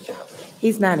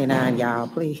 He's 99, y'all.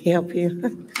 Please help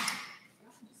him.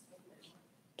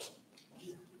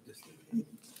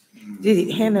 Did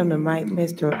you hand him the mic,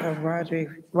 Mr.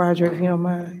 Roger, if you don't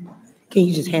mind? Can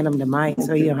you just hand him the mic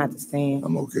so you don't have to stand?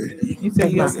 I'm okay. You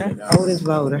said you okay? Oldest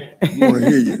voter. I want to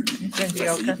hear you. You said you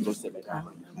okay?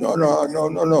 No.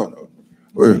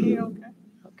 You okay?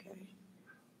 Okay.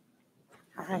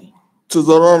 Hi. To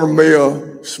the Honorable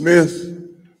Mayor Smith,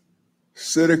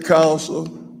 City Council,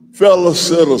 fellow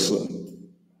citizen,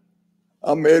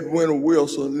 I'm Edwin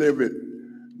Wilson, live at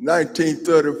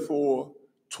 1934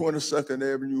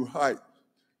 22nd Avenue Heights,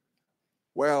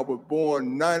 where I was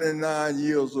born 99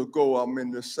 years ago. I'm in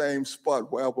the same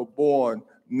spot where I was born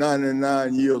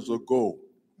 99 years ago.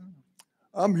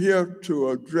 I'm here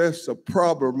to address the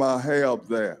problem I have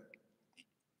there.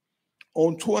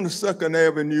 On 22nd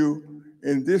Avenue,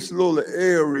 in this little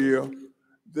area,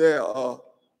 there are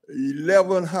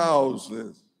 11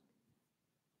 houses,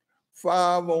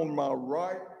 5 on my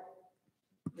right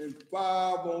and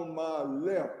 5 on my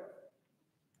left.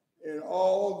 And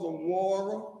all the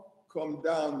water come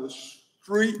down the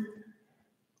street.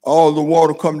 All the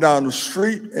water come down the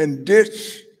street and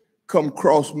ditch come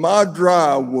across my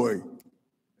driveway.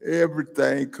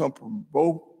 Everything come from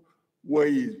both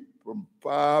ways, from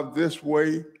 5 this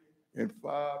way and 5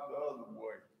 the other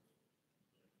way.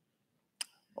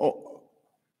 Oh,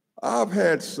 I've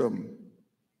had some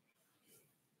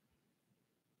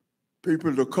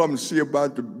people to come and see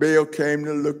about the bill, came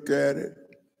to look at it.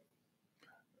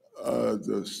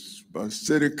 The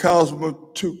city councilman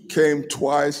came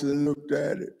twice and looked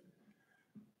at it.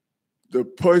 The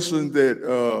person that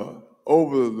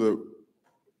over the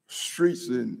streets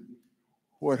and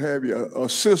what have you,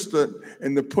 assistant,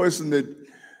 and the person that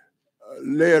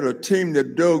led a team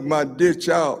that dug my ditch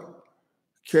out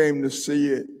came to see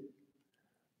it.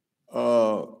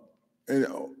 And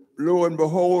lo and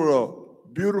behold,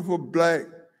 a beautiful black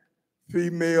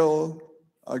female,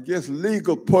 I guess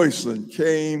legal person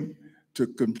came to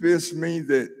convince me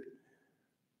that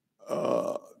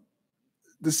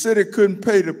the city couldn't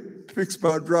pay to fix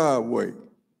my driveway.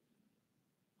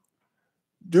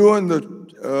 During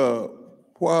the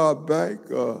while back,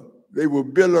 they were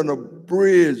building a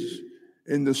bridge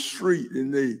in the street,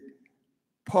 and they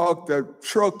parked a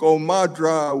truck on my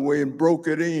driveway and broke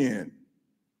it in.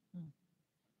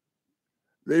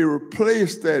 They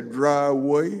replaced that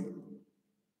driveway,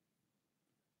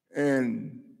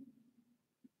 and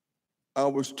I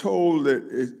was told that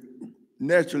it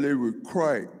naturally would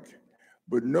crack,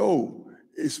 but no,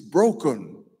 it's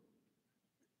broken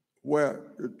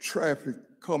where the traffic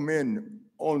come in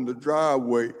on the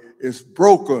driveway. It's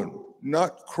broken,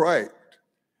 not cracked.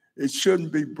 It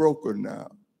shouldn't be broken now.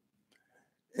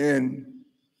 And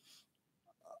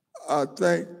I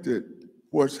think that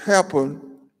what's happened,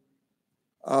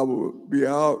 I will be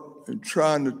out and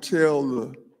trying to tell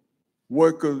the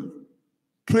workers,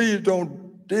 please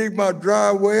don't dig my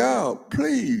driveway out,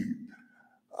 please.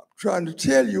 I'm trying to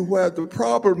tell you where the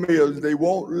problem is. They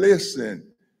won't listen.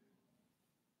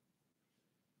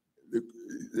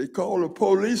 They call the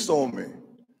police on me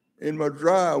in my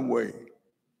driveway.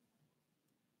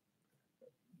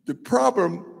 The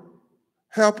problem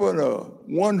happened,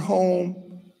 one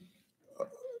home,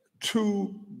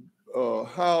 2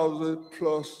 houses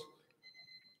plus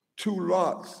 2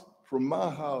 lots from my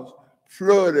house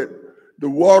flooded. The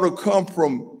water come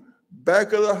from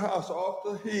back of the house off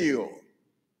the hill,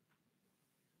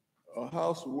 a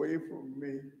house away from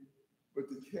me, but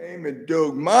they came and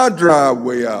dug my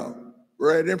driveway out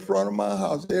right in front of my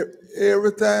house.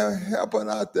 Everything happened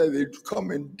out there, they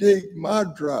come and dig my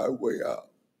driveway out.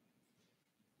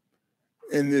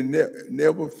 And they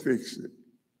never fix it,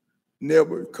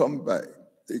 never come back.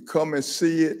 They come and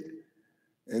see it,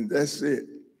 and that's it.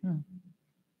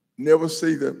 Never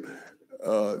see them.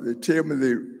 They tell me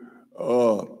they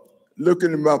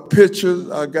looking at my pictures.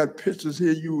 I got pictures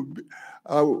here.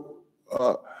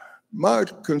 My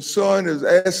concern is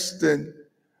asking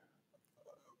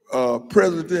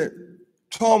President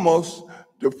Thomas,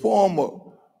 the former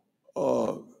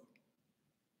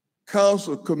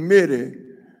council committee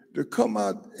to come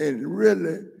out and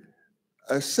really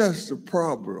assess the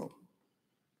problem.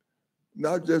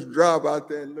 Not just drive out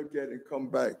there and look at it and come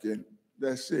back and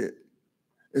that's it.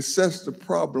 Assess the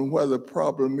problem where the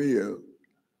problem is.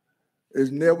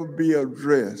 It's never be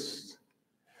addressed.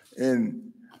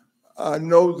 And I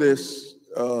know this,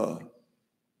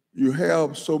 you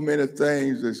have so many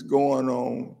things that's going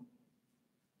on,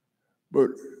 but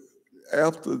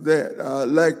after that, I'd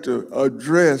like to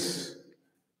address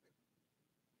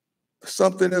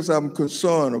something else I'm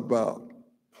concerned about.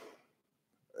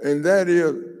 And that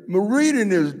is,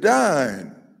 Meridian is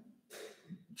dying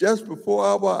just before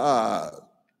our eyes.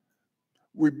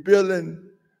 We're building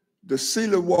the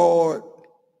Cedar Ward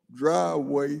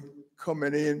driveway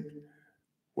coming in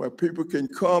where people can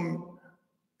come,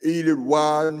 Edith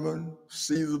Wideman,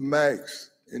 Caesar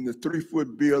Max in the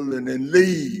 3-foot building and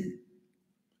leave.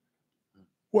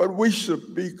 What we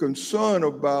should be concerned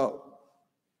about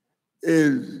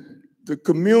is the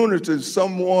community,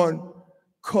 someone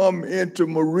come into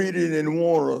Meridian and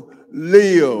want to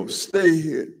live, stay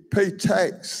here, pay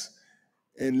tax,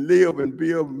 and live and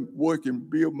build, work and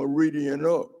build Meridian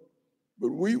up. But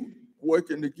we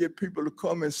working to get people to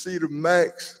come and see the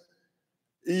Max,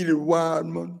 Edith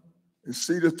Wideman, and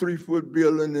see the 3-foot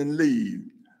building and leave.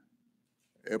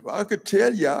 If I could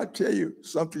tell you, I'd tell you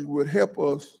something would help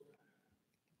us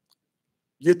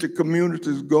get the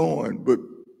communities going. But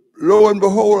lo and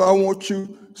behold, I want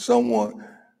someone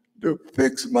to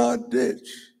fix my ditch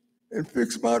and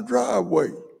fix my driveway.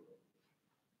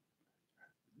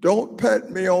 Don't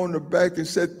pat me on the back and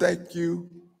say thank you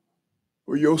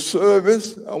for your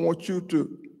service. I want you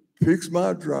to fix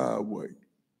my driveway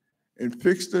and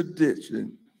fix the ditch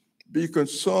and be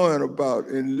concerned about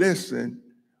and listen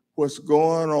what's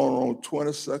going on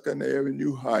 22nd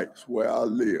Avenue Heights where I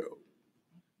live.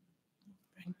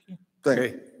 Thank you. Thank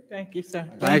Okay. you. Thank you, sir.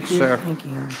 Thanks, sir. Thank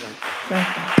you.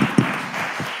 Thank you.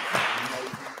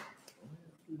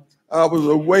 I was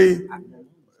away,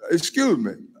 excuse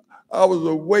me, I was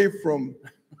away from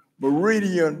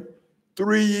Meridian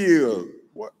 3 years.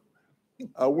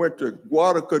 I went to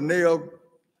Guadalcanal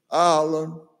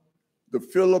Island, the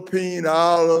Philippine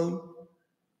Island,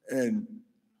 and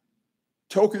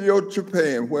Tokyo,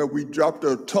 Japan, where we dropped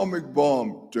an atomic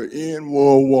bomb to end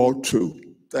World War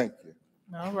II. Thank you.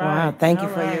 All Wow, right. thank you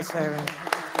all for your right. service.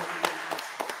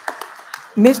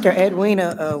 Mr.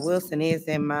 Edwina Wilson is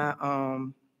in my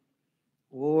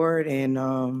ward,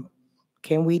 and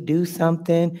can we do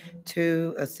something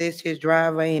to assist his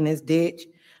driveway in his ditch?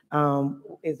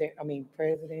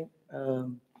 President,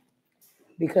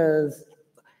 because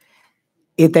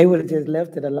if they would have just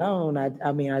left it alone,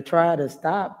 I try to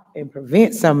stop and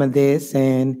prevent some of this,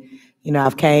 and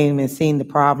I've came and seen the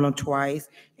problem twice,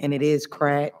 and it is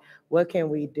cracked. What can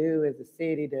we do as a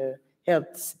city to help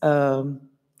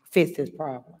fix this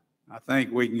problem? I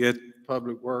think we can get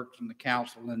Public Works and the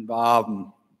council involved and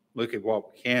look at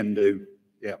what we can do.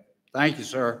 Yeah. Thank you,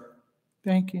 sir.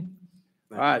 Thank you.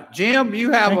 All right, Jim,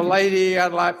 you have Thank a you. lady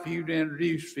I'd like for you to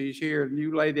introduce. She's here, a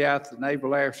new lady out at the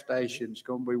Naval Air Station is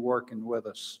going to be working with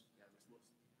us.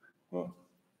 Huh.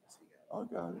 I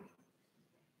got it.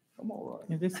 I'm all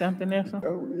right. Is this something else? on-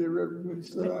 Oh, yeah, Reverend,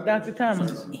 sir. Dr.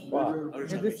 Thomas,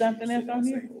 is this something else on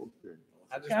here? Okay.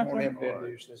 I just want him to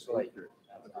introduce this lady.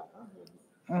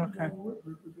 Okay.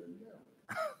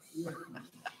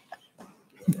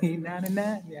 He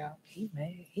 99, yeah. He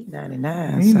mad. He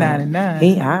 99. He so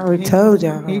 99. I already told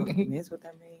y'all. he- That's what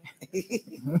that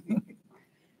means.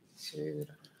 Shoot.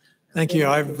 Thank you.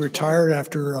 I've retired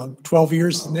after 12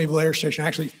 years at the Naval Air Station,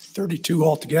 actually 32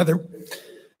 altogether.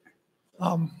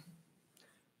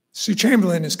 Sue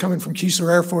Chamberlain is coming from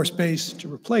Keesler Air Force Base to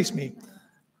replace me.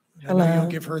 I know Hello.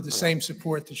 you'll give her the same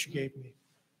support that she gave me.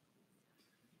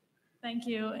 Thank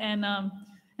you.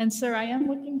 And sir, I am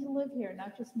looking to live here,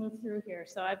 not just move through here.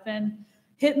 So I've been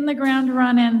hitting the ground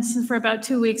running for about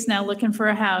 2 weeks now, looking for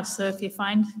a house. So if you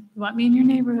want me in your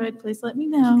neighborhood, please let me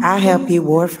know. I'll help you,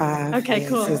 Ward 5. Okay, Yes,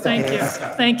 cool. it's the Thank you. best.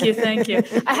 Thank you. Thank you.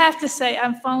 I have to say,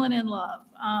 I'm falling in love.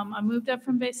 I moved up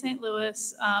from Bay St.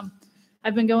 Louis.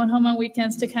 I've been going home on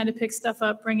weekends to kind of pick stuff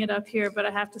up, bring it up here, but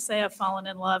I have to say I've fallen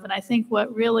in love. And I think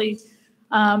what really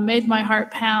made my heart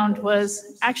pound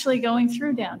was actually going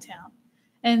through downtown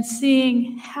and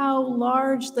seeing how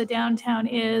large the downtown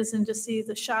is and to see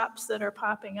the shops that are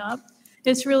popping up.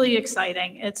 It's really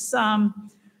exciting. It's,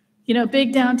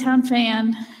 big downtown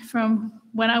fan from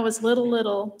when I was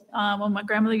little, when my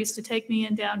grandmother used to take me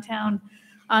in downtown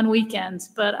on weekends.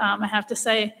 But I have to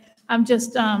say, I'm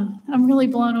really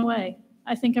blown away.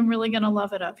 I think I'm really going to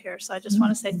love it up here. So I just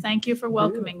want to say thank you for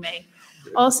welcoming me.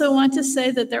 Also want to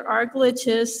say that there are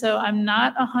glitches, so I'm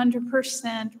not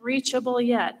 100% reachable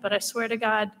yet, but I swear to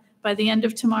God, by the end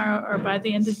of tomorrow or by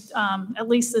the end of at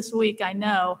least this week, I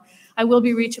know I will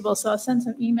be reachable. So I'll send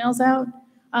some emails out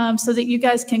so that you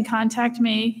guys can contact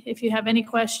me if you have any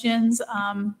questions,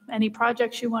 any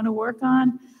projects you want to work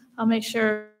on. I'll make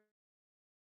sure.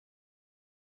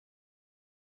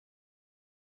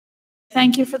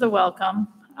 Thank you for the welcome.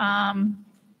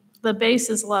 The base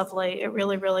is lovely. It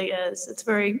really, really is. It's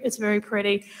very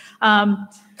pretty.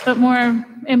 But more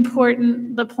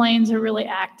important, the planes are really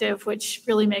active, which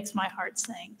really makes my heart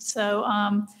sing. So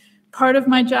part of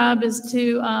my job is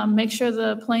to make sure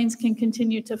the planes can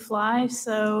continue to fly.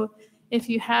 So if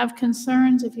you have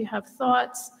concerns, if you have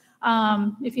thoughts,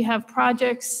 if you have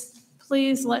projects,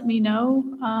 please let me know,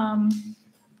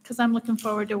 because I'm looking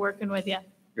forward to working with you.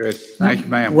 Good. Thank you,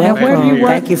 ma'am. Well, Where do you work?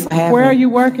 Thank you for having Where are me. you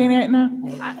working at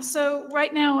now? So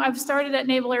right now, I've started at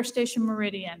Naval Air Station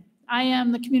Meridian. I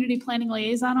am the Community Planning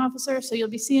Liaison Officer, so you'll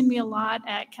be seeing me a lot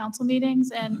at council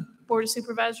meetings and Board of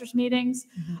Supervisors meetings.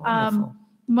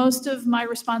 Most of my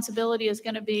responsibility is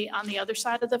going to be on the other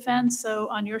side of the fence, so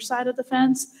on your side of the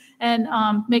fence, and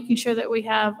making sure that we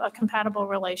have a compatible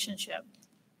relationship.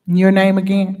 Your name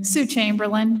again? Sue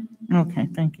Chamberlain. Okay,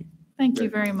 thank you. Thank you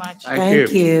very much.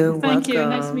 Thank you. Thank you.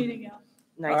 Nice Welcome. meeting you. All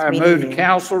Nice right, meeting move to you.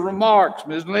 council remarks.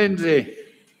 Ms. Lindsay.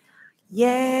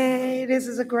 Yay, this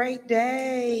is a great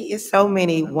day. It's so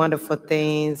many wonderful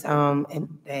things, and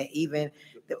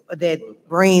that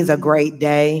brings a great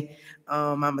day.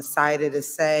 I'm excited to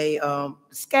say,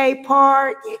 skate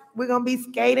park, we're gonna be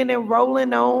skating and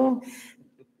rolling on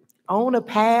a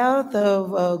path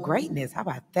of greatness. How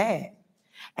about that?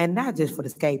 And not just for the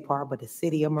skate park, but the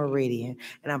city of Meridian.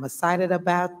 And I'm excited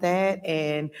about that.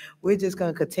 And we're just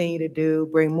going to continue to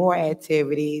bring more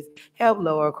activities, help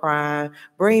lower crime,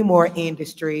 bring more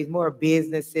industries, more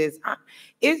businesses.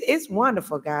 It's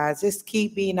wonderful, guys. Just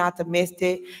keep being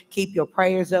optimistic. Keep your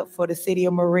prayers up for the city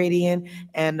of Meridian.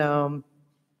 And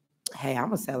hey, I'm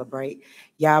going to celebrate.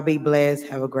 Y'all be blessed.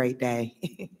 Have a great day.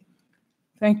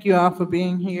 Thank you all for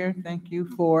being here. Thank you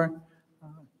for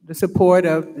the support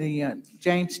of the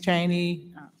James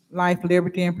Chaney Life,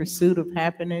 Liberty, and Pursuit of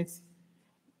Happiness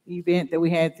event that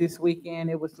we had this weekend.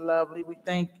 It was lovely. We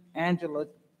thank Angela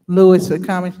Lewis for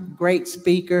coming. Great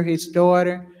speaker. His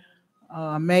daughter,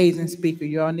 amazing speaker.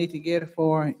 You all need to get her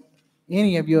for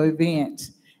any of your events.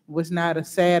 It was not a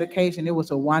sad occasion. It was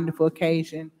a wonderful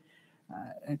occasion.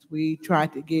 As we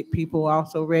tried to get people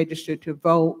also registered to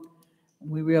vote,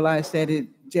 we realized that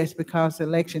just because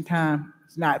election time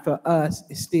is not for us,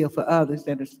 it's still for others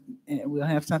and we'll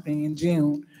have something in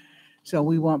June. So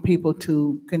we want people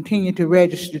to continue to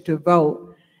register to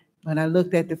vote. But I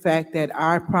looked at the fact that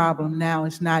our problem now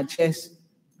is not just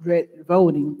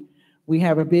voting. We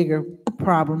have a bigger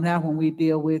problem now when we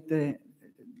deal with the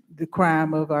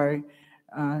crime of our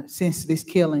senseless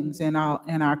killings in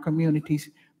our communities,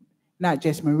 not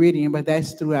just Meridian, but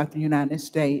that's throughout the United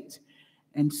States.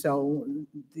 And so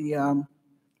the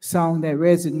song that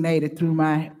resonated through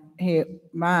my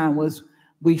mind was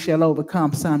 "We Shall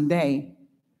Overcome Someday."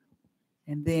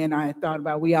 And then I thought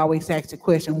about, we always ask the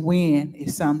question, when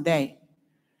is someday?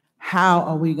 How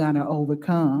are we going to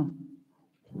overcome?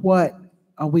 What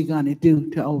are we going to do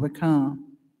to overcome?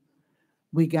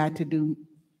 We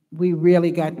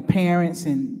really got the parents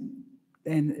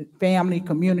and family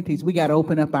communities, we got to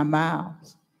open up our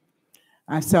mouths.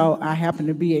 I happened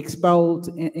to be exposed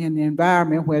in an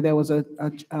environment where there was a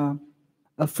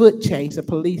foot chase, a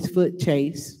police foot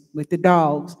chase with the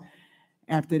dogs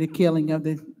after the killing of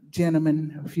the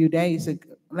gentleman a few days ago,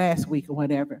 last week or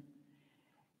whatever.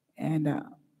 And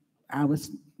I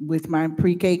was with my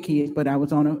pre-K kids, but I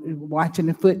was watching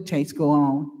the foot chase go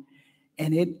on,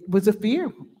 and it was a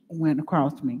fear went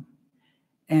across me.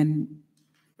 And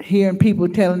hearing people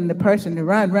telling the person to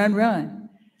run, run, run.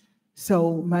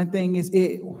 So my thing is,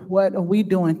 what are we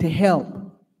doing to help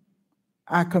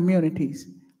our communities?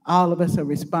 All of us are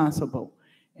responsible,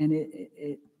 and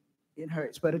it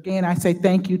hurts. But again, I say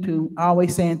thank you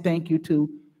always saying thank you to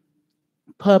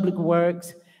Public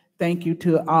Works, thank you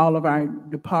to all of our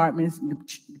departments,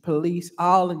 the police,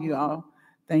 all of you all.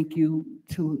 Thank you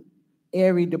to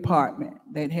every department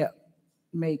that helped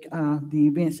make the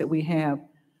events that we have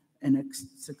and a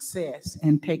success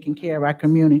in taking care of our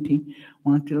community. I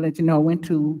want to let you know, I went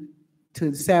to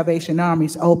the Salvation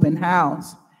Army's open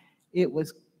house.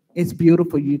 It's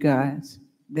beautiful, you guys.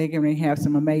 They're going to have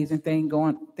some amazing things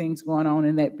going on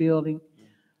in that building.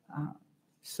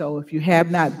 So if you have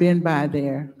not been by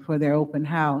there for their open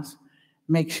house,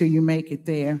 make sure you make it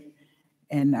there.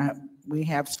 And we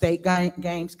have state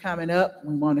games coming up.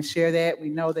 We want to share that. We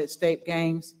know that state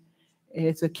games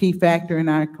it's a key factor in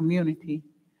our community.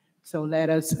 So let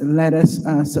us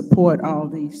support all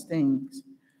these things.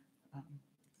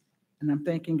 And I'm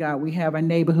thanking God, we have a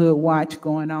neighborhood watch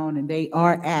going on, and they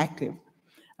are active.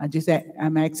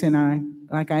 I'm asking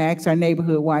like I asked our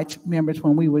neighborhood watch members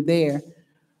when we were there,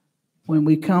 when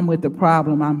we come with the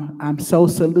problem, I'm so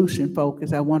solution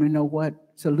focused. I want to know what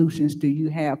solutions do you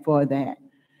have for that?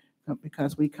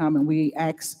 Because we come and we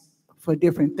ask for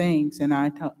different things, and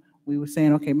we were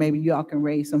saying, okay, maybe y'all can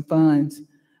raise some funds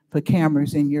for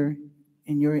cameras in your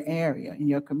area, in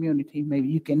your community. Maybe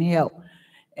you can help.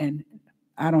 And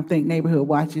I don't think neighborhood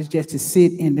watch is just to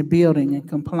sit in the building and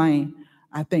complain.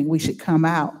 I think we should come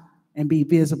out and be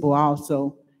visible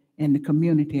also in the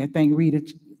community. I think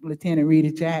Lieutenant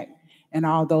Rita Jack and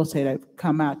all those that have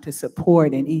come out to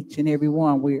support, and each and every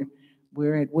one.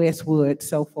 We're at Westwood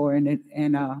so far, and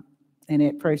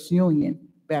at First Union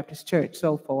Baptist Church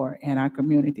so far in our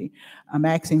community. I'm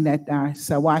asking that our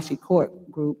Sawashi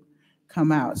Court group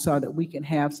come out so that we can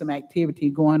have some activity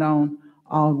going on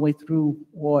all the way through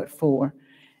Ward 4.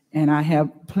 And I have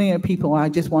plenty of people I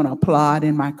just want to applaud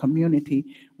in my community.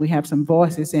 We have some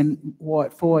voices in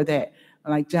Ward 4 that,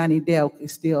 like Johnny Delk,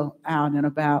 is still out and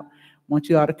about. I want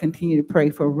you all to continue to pray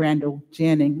for Randall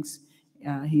Jennings.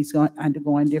 He's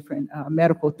undergoing different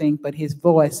medical things, but his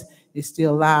voice is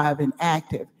still live and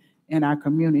active in our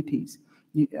communities.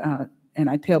 And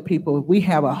I tell people, if we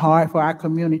have a heart for our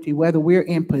community, whether we're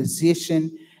in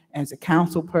position as a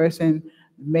council person,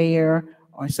 mayor,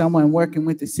 or someone working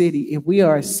with the city, if we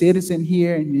are a citizen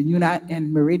here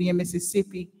in Meridian,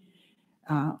 Mississippi,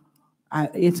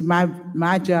 it's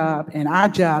my job and our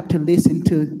job to listen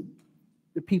to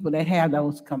the people that have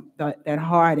that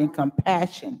heart and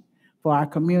compassion for our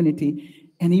community.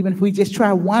 And even if we just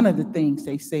try one of the things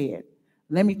they said,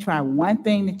 let me try one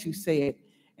thing that you said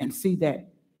and see that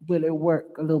will it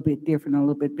work a little bit different, a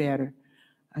little bit better.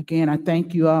 Again, I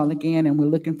thank you all again, and we're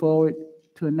looking forward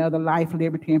to another Life,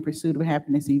 Liberty, and Pursuit of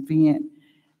Happiness event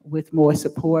with more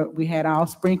support. We had all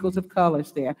sprinkles of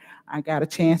colors there. I got a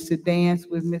chance to dance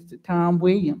with Mr. Tom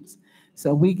Williams.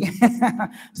 So we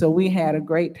had a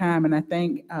great time, and I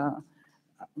think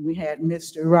we had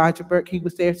Mr. Roger Burke. He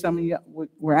was there. Some of you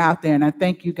were out there, and I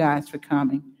thank you guys for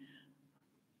coming.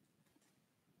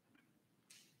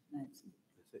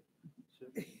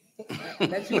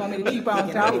 Unless you want me to keep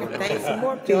on talking.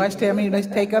 George, tell me, let's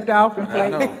take up the offering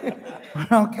plate.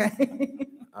 Okay.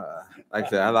 Like I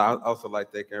said, I'd also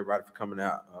like to thank everybody for coming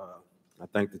out. I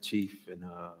thank the chief and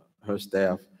her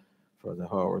staff for the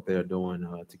hard work they're doing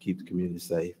to keep the community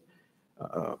safe.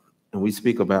 And we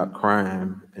speak about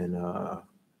crime, and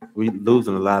we're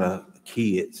losing a lot of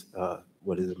kids,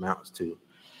 what it amounts to.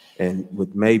 And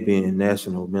with May being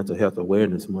National Mental Health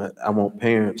Awareness Month, I want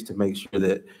parents to make sure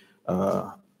that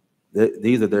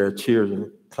these are their children,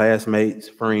 classmates,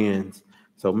 friends.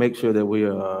 So make sure that we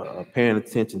are paying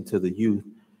attention to the youth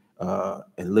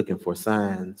and looking for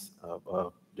signs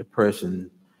of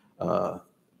depression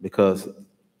because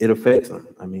it affects them.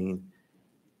 I mean,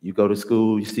 you go to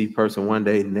school, you see a person one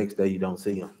day, the next day you don't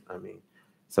see them. I mean,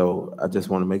 so I just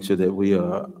want to make sure that we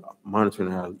are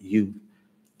monitoring our youth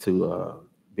to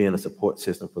being a support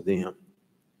system for them.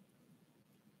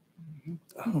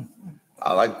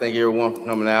 I'd like to thank everyone for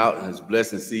coming out. It's a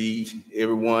blessing to see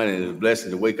everyone, and it's a blessing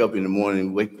to wake up in the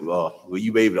morning where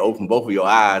you be able to open both of your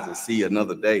eyes and see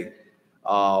another day.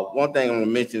 One thing I'm going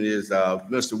to mention is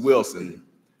Mr. Wilson.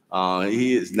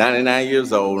 He is 99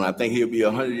 years old, and I think he'll be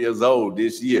 100 years old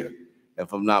this year,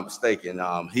 if I'm not mistaken.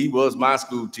 He was my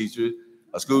school teacher,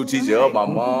 a school teacher of my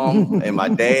mom and my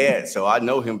dad, so I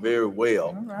know him very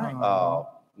well.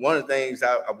 One of the things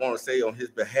I want to say on his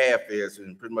behalf is,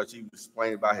 and pretty much he was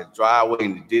explaining about his driveway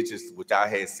and the ditches, which I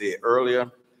had said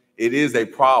earlier, it is a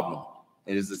problem.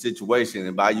 It is a situation,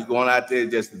 and by you going out there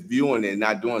just viewing it and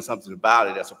not doing something about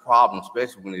it, that's a problem,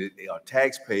 especially when they are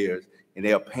taxpayers and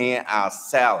they are paying our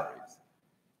salaries.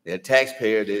 They're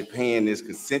taxpayers, they're paying this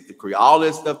consent decree. All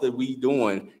this stuff that we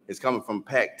doing is coming from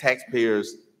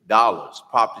taxpayers' dollars,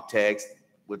 property tax,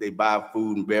 what they buy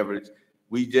food and beverage.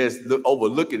 We just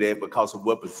overlook it because of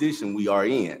what position we are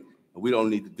in, and we don't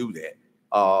need to do that.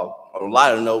 On a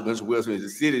lighter note, Mr. Wilson, the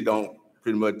city don't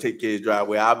pretty much take care of your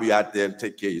driveway. I'll be out there to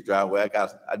take care of your driveway.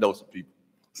 I know some people,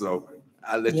 so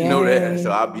I'll let you know that.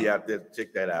 So I'll be out there to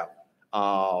check that out.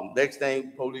 Next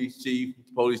thing, police chief,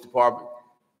 police department,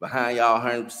 behind y'all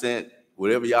 100%.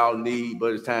 Whatever y'all need,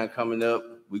 budget time coming up,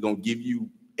 we're gonna give you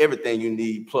everything you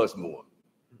need plus more.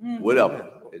 Whatever.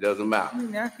 It doesn't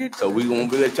matter. So we're going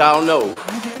to let y'all know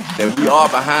that we are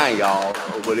behind y'all.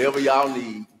 Whatever y'all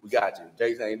need, we got you.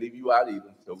 Jason ain't leave you out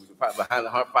either. So we're behind the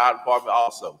fire department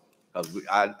also. Because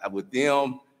with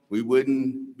them, we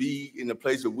wouldn't be in the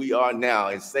place that we are now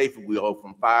and safer we are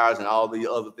from fires and all the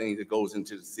other things that goes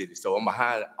into the city. So I'm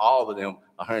behind all of them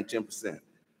 110%.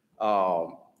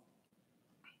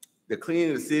 The cleaning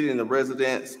of the city and the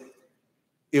residents,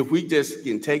 if we just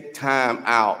can take time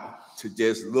out to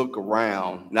just look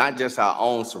around, not just our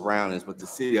own surroundings, but the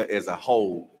city as a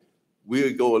whole,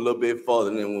 we'll go a little bit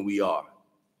further than when we are.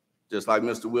 Just like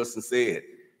Mr. Wilson said,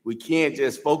 we can't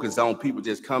just focus on people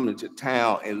just coming to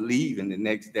town and leaving the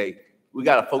next day. We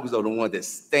got to focus on the ones that's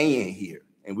staying here.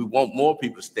 And we want more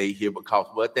people to stay here because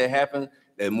what that happens,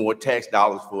 there's more tax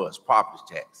dollars for us, property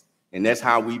tax. And that's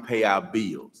how we pay our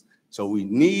bills. So we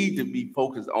need to be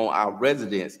focused on our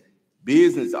residents,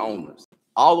 business owners,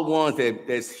 all the ones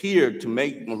that's here to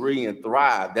make Meridian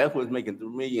thrive. That's what's making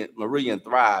Meridian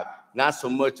thrive. Not so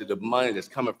much of the money that's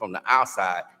coming from the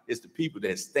outside, it's the people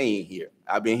that's staying here.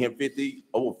 I've been here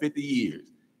over 50 years,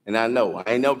 and I know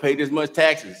I ain't never paid this much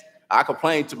taxes. I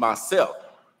complain to myself,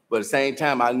 but at the same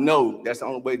time, I know that's the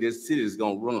only way this city is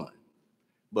gonna run.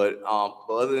 But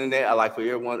other than that, I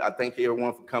thank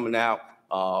everyone for coming out.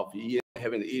 If you're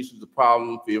having issues or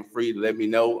problems, feel free to let me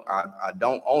know. I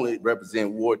don't only represent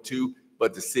Ward 2,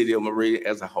 but the city of Meridian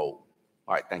as a whole.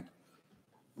 All right, thank you.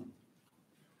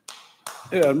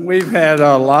 Yeah, we've had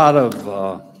a lot of,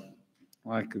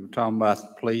 like we were talking about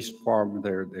the police department,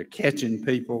 they're catching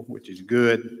people, which is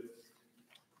good.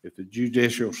 If the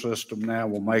judicial system now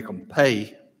will make them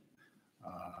pay,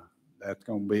 that's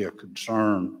going to be a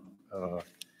concern. You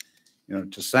know,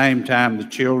 at the same time, the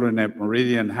children at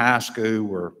Meridian High School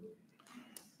were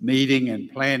meeting and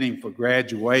planning for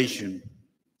graduation.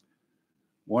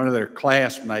 One of their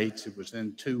classmates, who was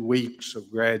in 2 weeks of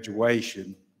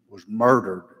graduation, was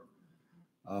murdered.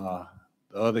 The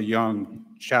other young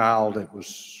child that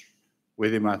was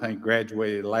with him, I think,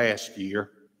 graduated last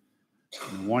year.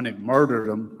 And the one that murdered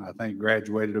him, I think,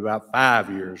 graduated about 5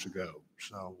 years ago.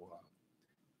 So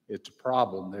it's a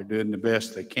problem. They're doing the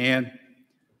best they can.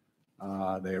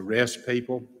 They arrest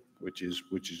people, which is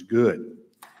good.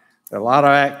 There are a lot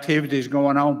of activities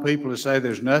going on. People that say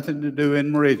there's nothing to do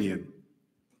in Meridian.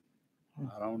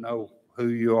 I don't know who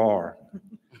you are.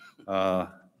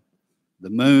 The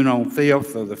Moon on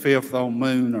 5th, or the 5th on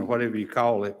Moon, or whatever you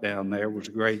call it down there, was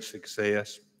a great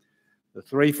success. The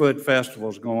 3-Foot Festival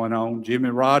is going on. Jimmy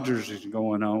Rogers is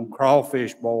going on.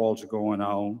 Crawfish Boils are going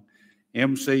on.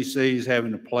 MCC is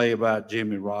having a play about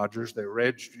Jimmy Rogers. They're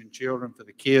registering children for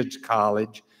the kids'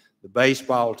 college. The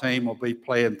baseball team will be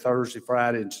playing Thursday,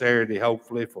 Friday, and Saturday,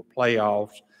 hopefully, for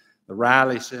playoffs. The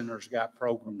Riley Center's got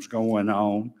programs going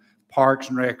on. Parks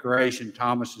and Recreation,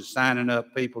 Thomas is signing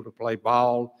up people to play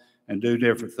ball and do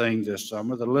different things this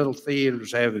summer. The Little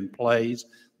Theater's having plays.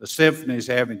 The Symphony's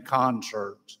having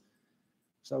concerts.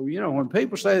 So, you know, when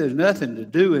people say there's nothing to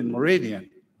do in Meridian,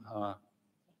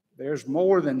 there's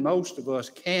more than most of us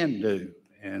can do.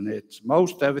 And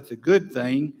most of it's a good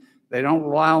thing. They don't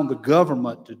rely on the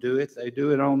government to do it. They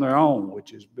do it on their own,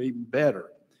 which is even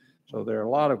better. So there are a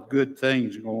lot of good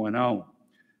things going on.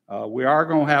 We are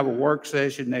going to have a work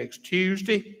session next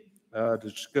Tuesday to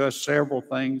discuss several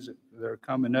things that are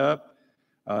coming up.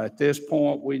 At this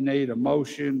point, we need a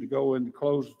motion to go into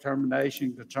closed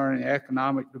determination concerning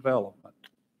economic development.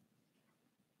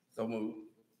 So moved.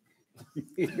 I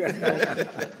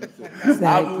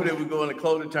move that we go into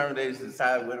closed determination to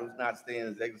decide whether it's not staying in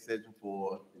executive session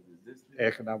for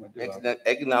Economic development.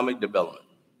 Economic development.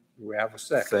 Do we have a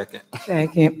second?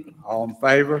 Second. All in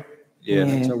favor?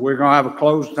 Yes. So we're going to have a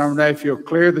closed determination. If you'll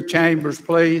clear the chambers,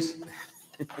 please.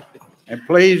 And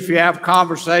please, if you have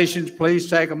conversations, please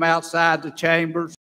take them outside the chambers.